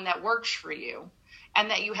find one that works for you, and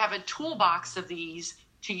that you have a toolbox of these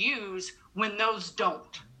to use when those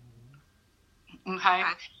don't. Okay.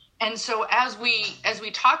 And so as we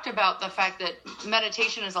talked about the fact that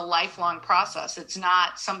meditation is a lifelong process, it's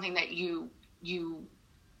not something that you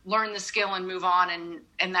learn the skill and move on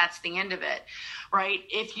and that's the end of it, right?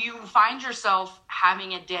 If you find yourself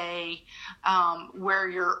having a day where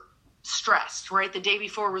you're stressed, right? The day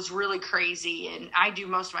before was really crazy, and I do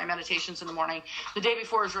most of my meditations in the morning. The day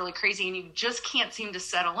before is really crazy and you just can't seem to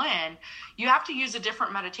settle in. You have to use a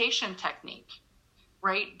different meditation technique,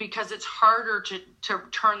 right? Because it's harder to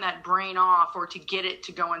turn that brain off, or to get it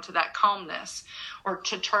to go into that calmness, or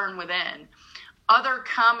to turn within. Other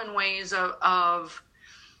common ways of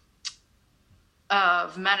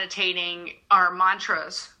meditating are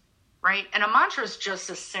mantras, right? And a mantra is just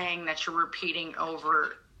a saying that you're repeating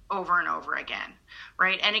over and over again,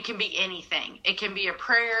 right? And it can be anything. It can be a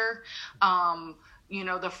prayer.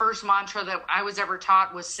 The first mantra that I was ever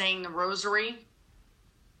taught was saying the rosary,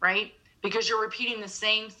 right? Because you're repeating the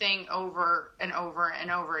same thing over and over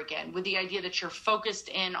and over again, with the idea that you're focused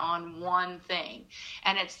in on one thing.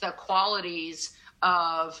 And it's the qualities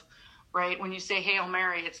of, right, when you say Hail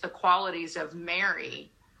Mary, it's the qualities of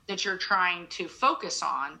Mary that you're trying to focus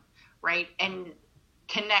on, right, and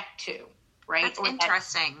connect to, right? That's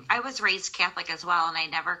interesting. I was raised Catholic as well, and I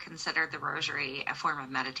never considered the rosary a form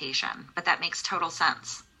of meditation, but that makes total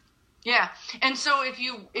sense. Yeah. And so if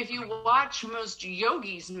you watch most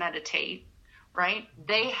yogis meditate, right,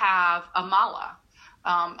 they have a mala.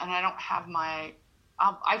 And I don't have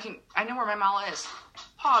I know where my mala is.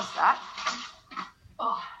 Pause that.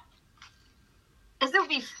 Oh.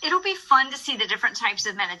 It'll be fun to see the different types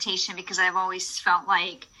of meditation, because I've always felt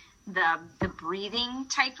like the breathing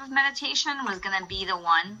type of meditation was going to be the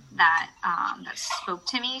one that spoke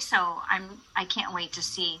to me. So I can't wait to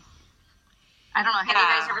see. I don't know. Have you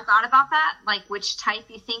guys ever thought about that? Like, which type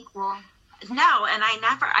you think will? No, and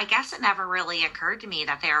I guess it never really occurred to me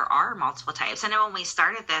that there are multiple types. I know when we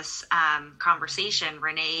started this conversation,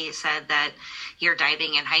 Renee said that your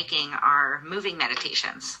diving and hiking are moving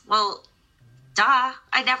meditations. Well, duh.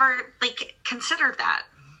 I never considered that.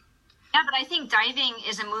 Yeah, but I think diving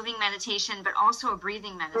is a moving meditation, but also a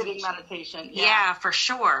breathing meditation. Breathing meditation. Yeah, for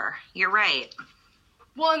sure. You're right.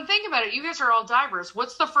 Well, and think about it. You guys are all divers.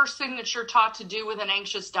 What's the first thing that you're taught to do with an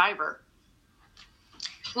anxious diver?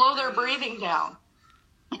 Slow their breathing down.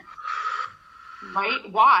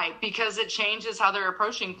 Right? Why? Because it changes how they're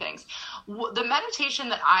approaching things. The meditation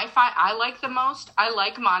that I find I like the most, I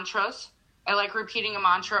like mantras. I like repeating a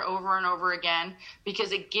mantra over and over again,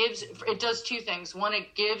 because it does 2 things. One,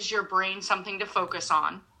 it gives your brain something to focus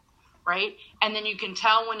on, right? And then you can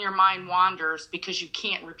tell when your mind wanders because you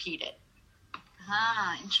can't repeat it.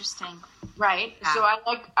 Ah, interesting. Right. Yeah. So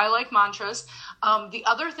I like mantras. The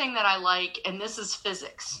other thing that I like, and this is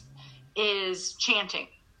physics, is chanting.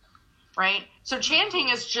 Right. So chanting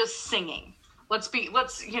is just singing. Let's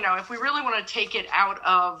if we really want to take it out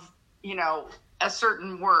of, a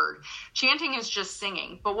certain word, chanting is just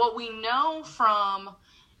singing. But what we know from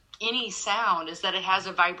any sound is that it has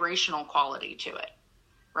a vibrational quality to it.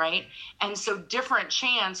 right? And so different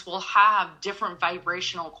chants will have different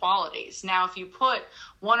vibrational qualities. Now, if you put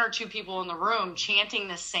one or two people in the room chanting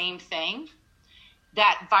the same thing,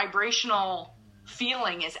 that vibrational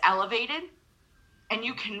feeling is elevated and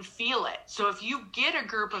you can feel it. So if you get a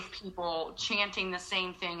group of people chanting the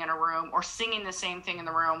same thing in a room or singing the same thing in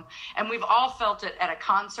the room, and we've all felt it at a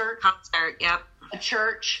concert, yep, a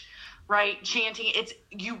church, right? Chanting,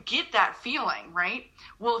 you get that feeling, right?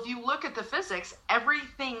 Well, if you look at the physics,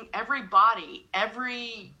 everything, every body,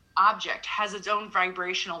 every object has its own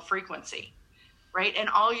vibrational frequency, right? And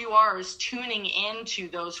all you are is tuning into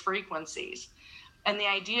those frequencies. And the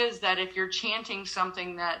idea is that if you're chanting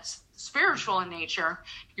something that's spiritual in nature,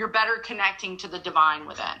 you're better connecting to the divine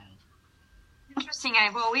within. Interesting.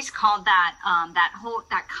 I've always called that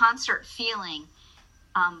that concert feeling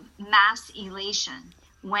mass elation,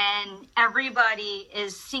 when everybody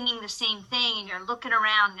is singing the same thing and you're looking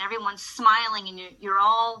around and everyone's smiling and you're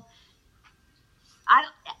all.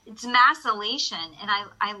 It's mass elation, and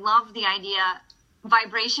I love the idea.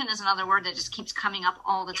 Vibration is another word that just keeps coming up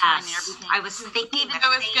all the time. Yes. And everything. I was thinking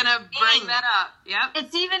I was gonna bring that up. Yep.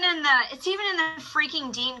 It's even in the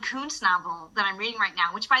freaking Dean Koontz novel that I'm reading right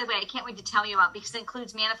now, which, by the way, I can't wait to tell you about because it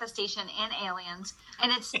includes manifestation and aliens,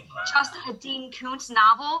 and it's just a Dean Koontz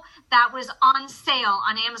novel that was on sale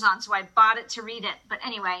on Amazon, so I bought it to read it. But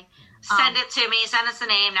anyway, send it to me. Send us the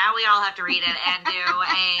name. Now we all have to read it and do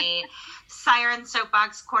a Siren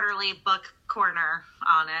Soapbox quarterly book corner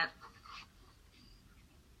on it.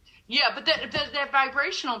 Yeah, but that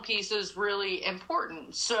vibrational piece is really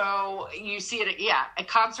important. So you see it, a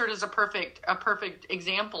concert is a perfect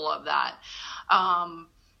example of that.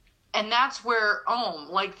 And that's where Om,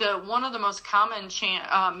 like one of the most common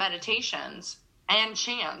meditations and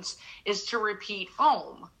chants is to repeat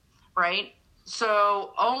Om, right?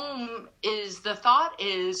 So Om is the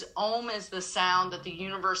sound that the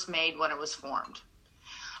universe made when it was formed,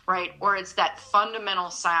 right? Or it's that fundamental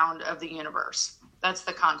sound of the universe. That's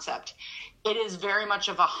the concept. It is very much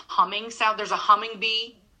of a humming sound. There's a humming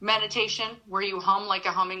bee meditation where you hum like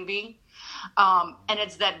a humming bee. And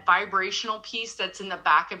it's that vibrational piece that's in the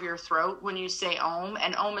back of your throat when you say Om.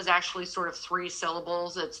 And Om is actually sort of 3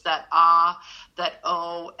 syllables. It's that ah, that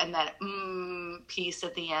O, and that piece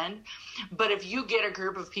at the end. But if you get a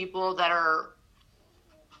group of people that are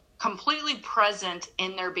completely present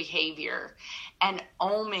in their behavior and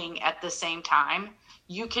Oming at the same time,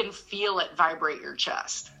 you can feel it vibrate your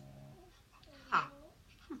chest.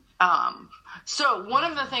 So one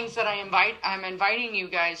of the things that I'm inviting you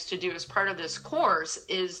guys to do as part of this course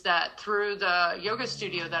is that through the yoga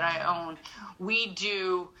studio that I own, we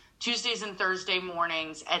do Tuesdays and Thursday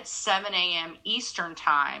mornings at 7 a.m. Eastern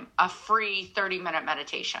time, a free 30-minute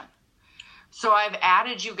meditation. So I've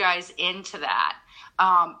added you guys into that.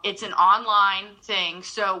 It's an online thing.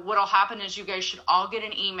 So what'll happen is you guys should all get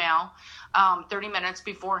an email 30 minutes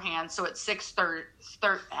beforehand. So it's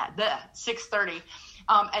 6:30.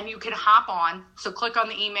 And you can hop on. So click on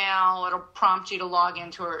the email. It'll prompt you to log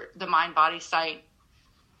into the Mind Body site.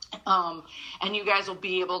 And you guys will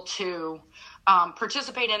be able to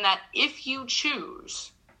participate in that if you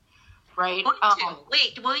choose. Right?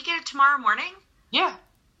 Wait, will we get it tomorrow morning? Yeah.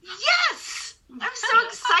 Yes! I'm so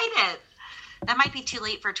excited. That might be too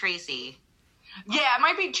late for Tracy. Yeah, it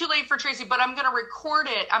might be too late for Tracy, but I'm going to record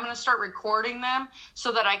it. I'm going to start recording them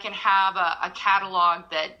so that I can have a catalog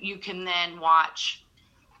that you can then watch.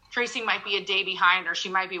 Tracy might be a day behind, or she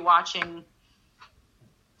might be watching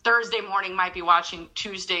Thursday morning, might be watching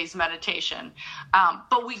Tuesday's meditation.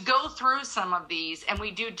 But we go through some of these, and we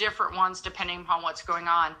do different ones depending upon what's going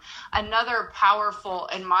on. Another powerful,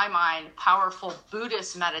 in my mind, powerful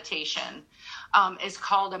Buddhist meditation is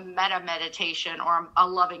called a metta meditation, or a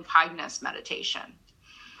loving kindness meditation.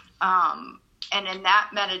 And in that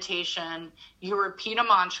meditation, you repeat a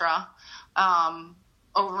mantra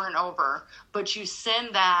over and over, but you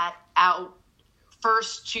send that out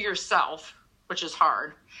first to yourself, which is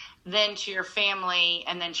hard, then to your family,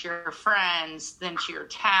 and then to your friends, then to your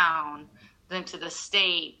town, then to the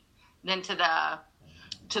state, then to the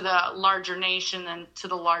larger nation, then to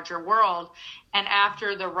the larger world. And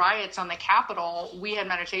after the riots on the Capitol, we had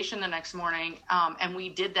meditation the next morning, and we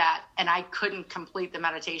did that, and I couldn't complete the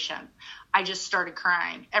meditation. I just started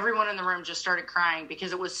crying. Everyone in the room just started crying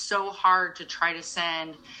because it was so hard to try to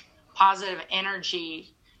send positive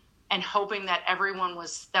energy and hoping that everyone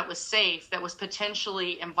was safe, that was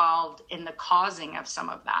potentially involved in the causing of some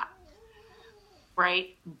of that,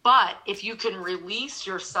 right? But if you can release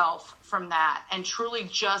yourself from that and truly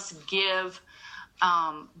just give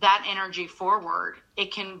that energy forward,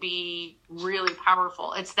 it can be really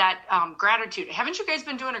powerful. It's that gratitude. Haven't you guys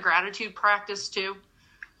been doing a gratitude practice too?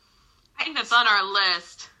 I think that's on our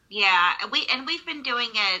list. Yeah, we've been doing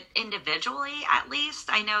it individually, at least.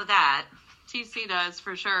 I know that. TC does,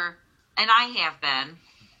 for sure. And I have been.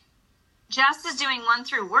 Jess is doing one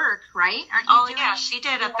through work, right? Yeah, she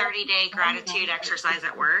did a 30-day gratitude exercise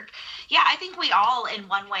at work. Yeah, I think we all, in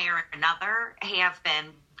one way or another, have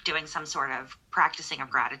been doing some sort of practicing of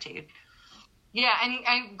gratitude. Yeah,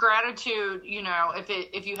 and gratitude, you know,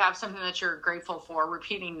 if you have something that you're grateful for,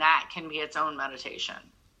 repeating that can be its own meditation.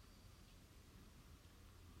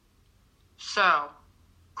 So,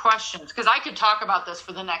 questions, because I could talk about this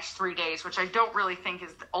for the next 3 days, which I don't really think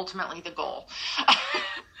is ultimately the goal.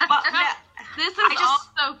 Well, this is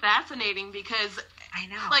also fascinating because I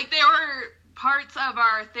know, like, there were parts of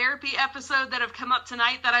our therapy episode that have come up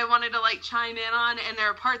tonight that I wanted to like chime in on, and there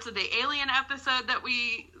are parts of the alien episode that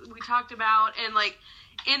we talked about, and like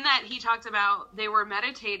in that he talked about they were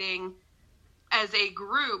meditating as a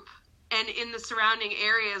group, and in the surrounding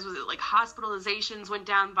areas, was it like hospitalizations went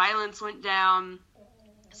down, violence went down.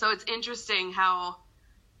 So it's interesting how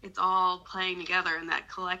it's all playing together in that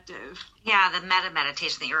collective. Yeah, the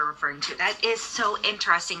meditation that you're referring to, that is so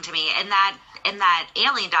interesting to me. And that in that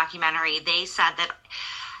alien documentary, they said that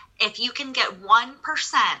if you can get 1%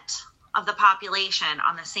 of the population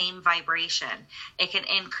on the same vibration, it can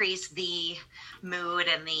increase the mood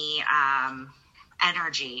and the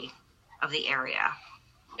energy of the area.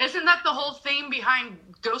 Isn't that the whole theme behind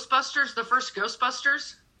Ghostbusters, the first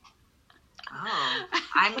Ghostbusters? Oh,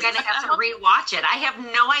 I'm going to have to rewatch it. I have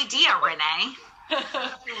no idea, Renee.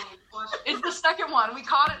 It's the second one. We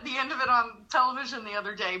caught it, the end of it on television the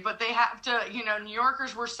other day, but they have to, you know, New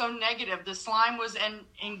Yorkers were so negative. The slime was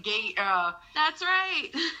engaged. That's right.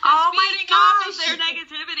 Oh my Feeding gosh. off of their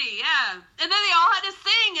negativity, yeah. And then they all had to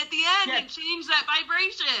sing at the end and change that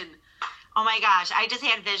vibration. Oh my gosh, I just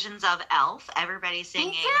had visions of Elf, everybody singing.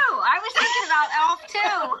 Me too. I was thinking about Elf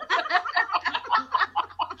too.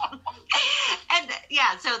 And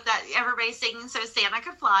yeah, so that everybody's singing so Santa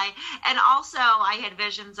could fly. And also I had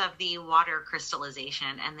visions of the water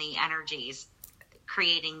crystallization and the energies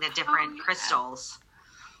creating the different crystals.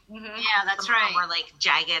 Mm-hmm. Yeah, that's right. More like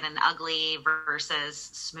jagged and ugly versus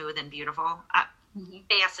smooth and beautiful.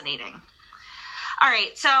 Fascinating. All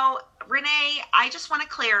right, so Renee, I just want to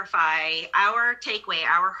clarify our takeaway,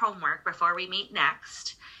 our homework before we meet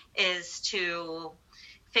next is to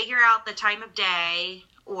figure out the time of day,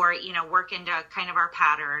 or, you know, work into kind of our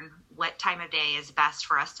pattern, what time of day is best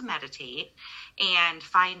for us to meditate, and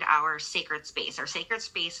find our sacred space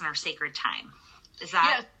and our sacred time. Does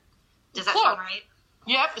that sound right?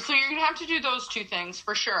 Yep. So you're going to have to do those two things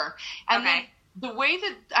for sure. And then the way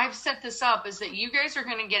that I've set this up is that you guys are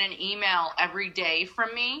going to get an email every day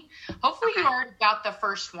from me. Hopefully you already got the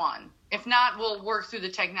first one. If not, we'll work through the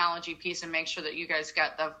technology piece and make sure that you guys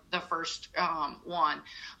got the first one.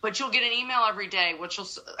 But you'll get an email every day, which will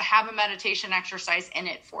have a meditation exercise in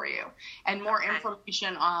it for you and more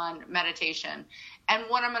information on meditation. And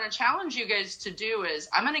what I'm going to challenge you guys to do is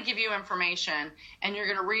I'm going to give you information and you're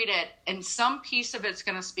going to read it, and some piece of it's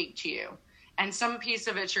going to speak to you. And some piece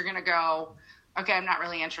of it you're going to go, okay, I'm not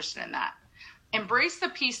really interested in that. Embrace the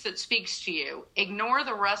piece that speaks to you. Ignore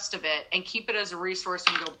the rest of it and keep it as a resource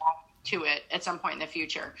and go back to it at some point in the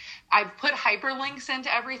future. I've put hyperlinks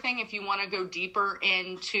into everything if you want to go deeper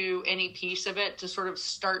into any piece of it to sort of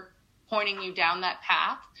start pointing you down that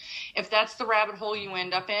path. If that's the rabbit hole you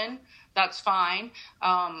end up in, that's fine.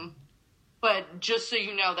 But just so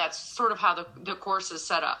you know, that's sort of how the course is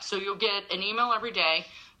set up. So you'll get an email every day.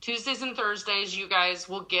 Tuesdays and Thursdays, you guys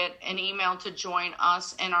will get an email to join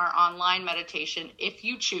us in our online meditation if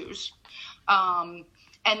you choose. And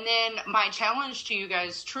then my challenge to you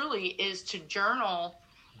guys truly is to journal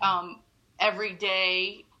every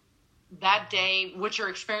day, that day, what your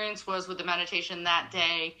experience was with the meditation that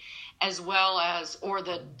day, as well as, or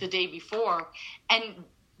the day before, and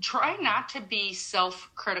try not to be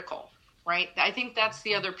self-critical. Right. I think that's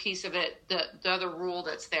the other piece of it, the other rule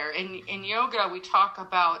that's there. In yoga, we talk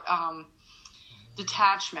about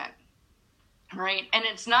detachment, right? And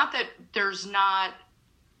it's not that there's not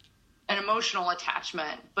an emotional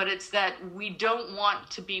attachment, but it's that we don't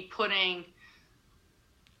want to be putting,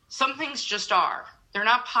 some things just are. They're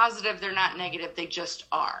not positive, they're not negative, they just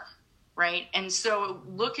are, right? And so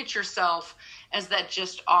look at yourself as that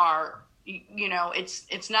just are. You know,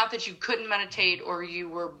 it's not that you couldn't meditate or you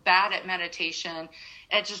were bad at meditation.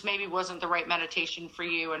 It just maybe wasn't the right meditation for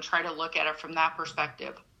you, and try to look at it from that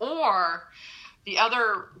perspective. Or the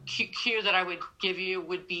other cue that I would give you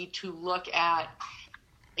would be to look at,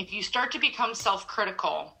 if you start to become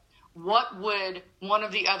self-critical, what would one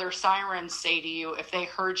of the other sirens say to you if they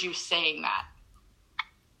heard you saying that?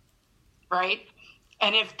 Right?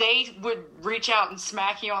 And if they would reach out and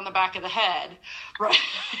smack you on the back of the head, right,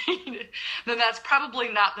 then that's probably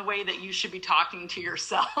not the way that you should be talking to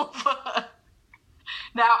yourself.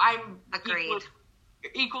 Now, I'm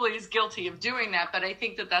equally as guilty of doing that, but I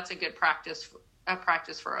think that that's a good practice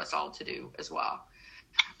for us all to do as well.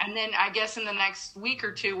 And then I guess in the next week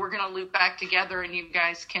or two, we're going to loop back together and you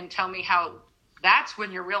guys can tell me how that's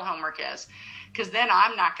when your real homework is. Because then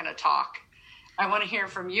I'm not going to talk. I want to hear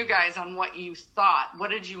from you guys on what you thought. What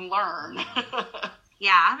did you learn?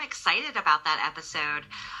 Yeah, I'm excited about that episode.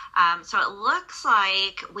 So it looks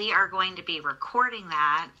like we are going to be recording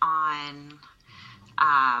that on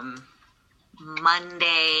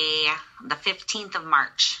Monday, the 15th of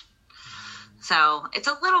March. So it's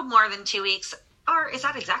a little more than 2 weeks. Or is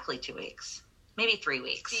that exactly 2 weeks? Maybe 3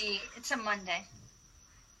 weeks. It's a Monday.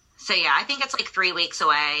 So yeah, I think it's like 3 weeks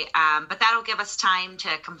away. But that'll give us time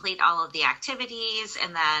to complete all of the activities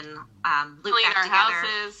and then loop clean back our together.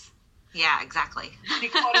 Houses. Yeah, exactly.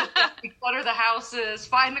 Declutter the houses.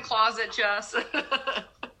 Find the closet, Jess. Or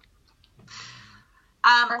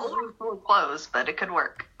full of clothes, but it could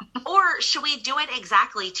work. Or should we do it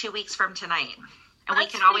exactly 2 weeks from tonight? And we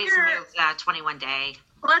can always move the 21 day.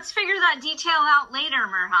 Let's figure that detail out later,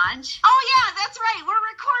 Mirhaj. Oh yeah, that's right. We're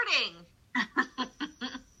recording.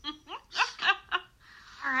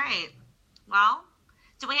 All right. Well,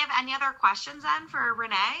 do we have any other questions then for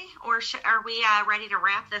Renee? Or are we ready to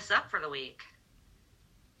wrap this up for the week?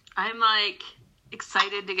 I'm like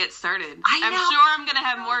excited to get started. I'm sure I'm going to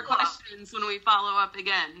have more questions when we follow up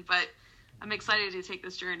again, but I'm excited to take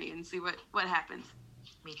this journey and see what happens.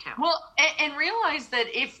 Me too. Well, and realize that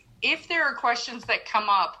if there are questions that come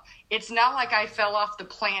up, it's not like I fell off the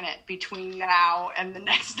planet between now and the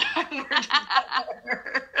next time we're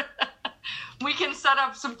together. We can set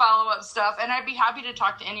up some follow-up stuff, and I'd be happy to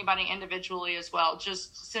talk to anybody individually as well.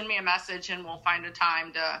 Just send me a message, and we'll find a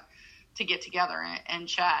time to get together and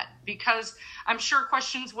chat, because I'm sure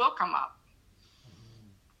questions will come up.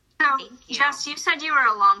 So, Jess, you said you were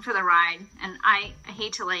along for the ride, and I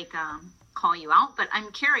hate to call you out, but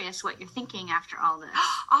I'm curious what you're thinking after all this.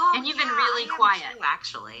 And you've been really quiet. Too,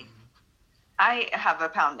 actually. I have a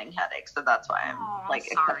pounding headache, so that's why I'm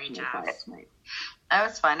sorry, exceptionally Jess. quiet tonight. I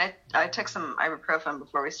was fine. I took some ibuprofen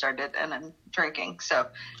before we started, and I'm drinking. So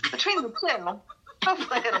between the two,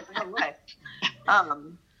 hopefully it'll go away.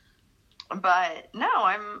 But no,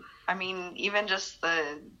 I mean, even just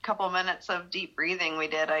the couple minutes of deep breathing we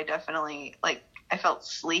did, I definitely, I felt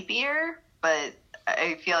sleepier, but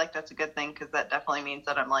I feel like that's a good thing because that definitely means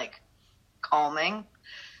that I'm, calming.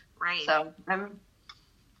 Right. So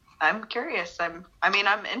I'm curious. I'm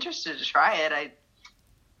interested to try it.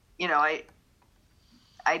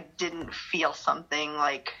 I didn't feel something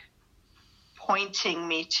pointing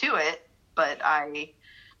me to it, but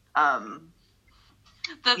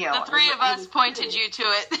the three of us pointed you to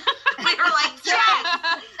it. We were like, Jess!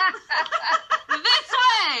 This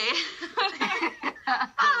way!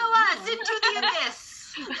 Follow us into the abyss!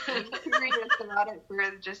 I'm curious about it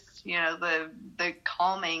for just, the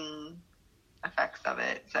calming effects of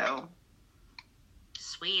it, so.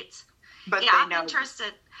 Sweet. But yeah, I'm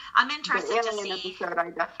interested to see. Episode,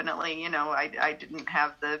 I definitely, I didn't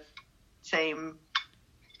have the same.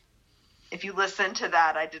 If you listen to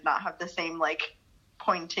that, I did not have the same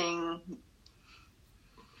pointing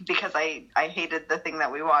because I hated the thing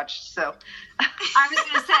that we watched. So I was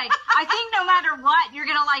going to say, I think no matter what, you're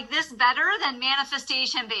going to like this better than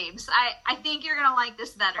Manifestation Babes. I think you're going to like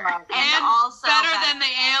this better, and also better than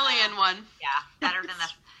the alien one. Yeah, better than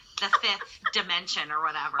the fifth dimension or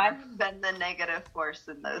whatever. I've been the negative force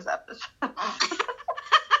in those episodes.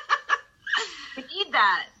 We need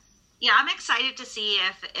that. Yeah, I'm excited to see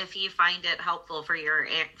if you find it helpful for your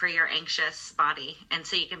anxious body, and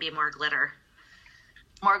so you can be more glitter.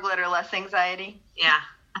 More glitter, less anxiety. Yeah.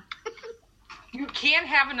 You can't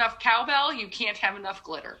have enough cowbell. You can't have enough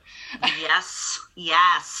glitter. Yes.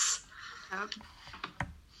 Yes.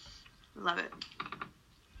 Love it.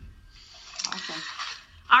 Awesome.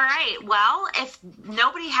 All right. Well, if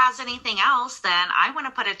nobody has anything else, then I want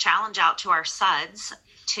to put a challenge out to our suds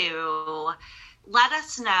to let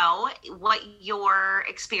us know what your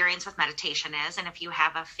experience with meditation is, and if you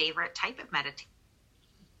have a favorite type of meditation.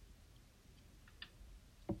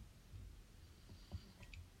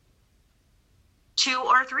 2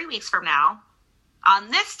 or 3 weeks from now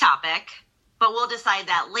on this topic, but we'll decide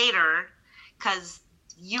that later because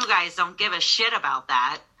you guys don't give a shit about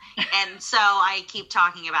that. And so I keep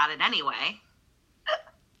talking about it anyway.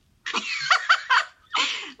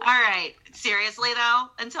 All right. Seriously, though,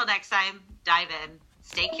 until next time, dive in,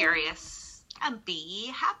 stay curious, and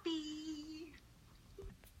be happy.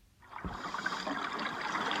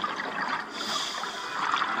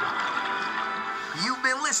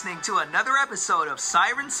 listening to another episode of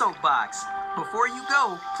Siren Soapbox. Before you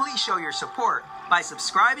go, please show your support by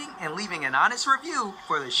subscribing and leaving an honest review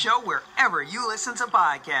for the show wherever you listen to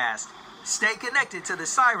podcasts. Stay connected to the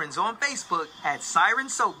Sirens on Facebook at Siren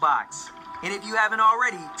Soapbox. And if you haven't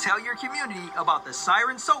already, tell your community about the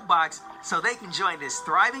Siren Soapbox so they can join this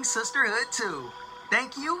thriving sisterhood too.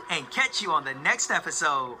 Thank you, and catch you on the next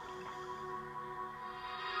episode.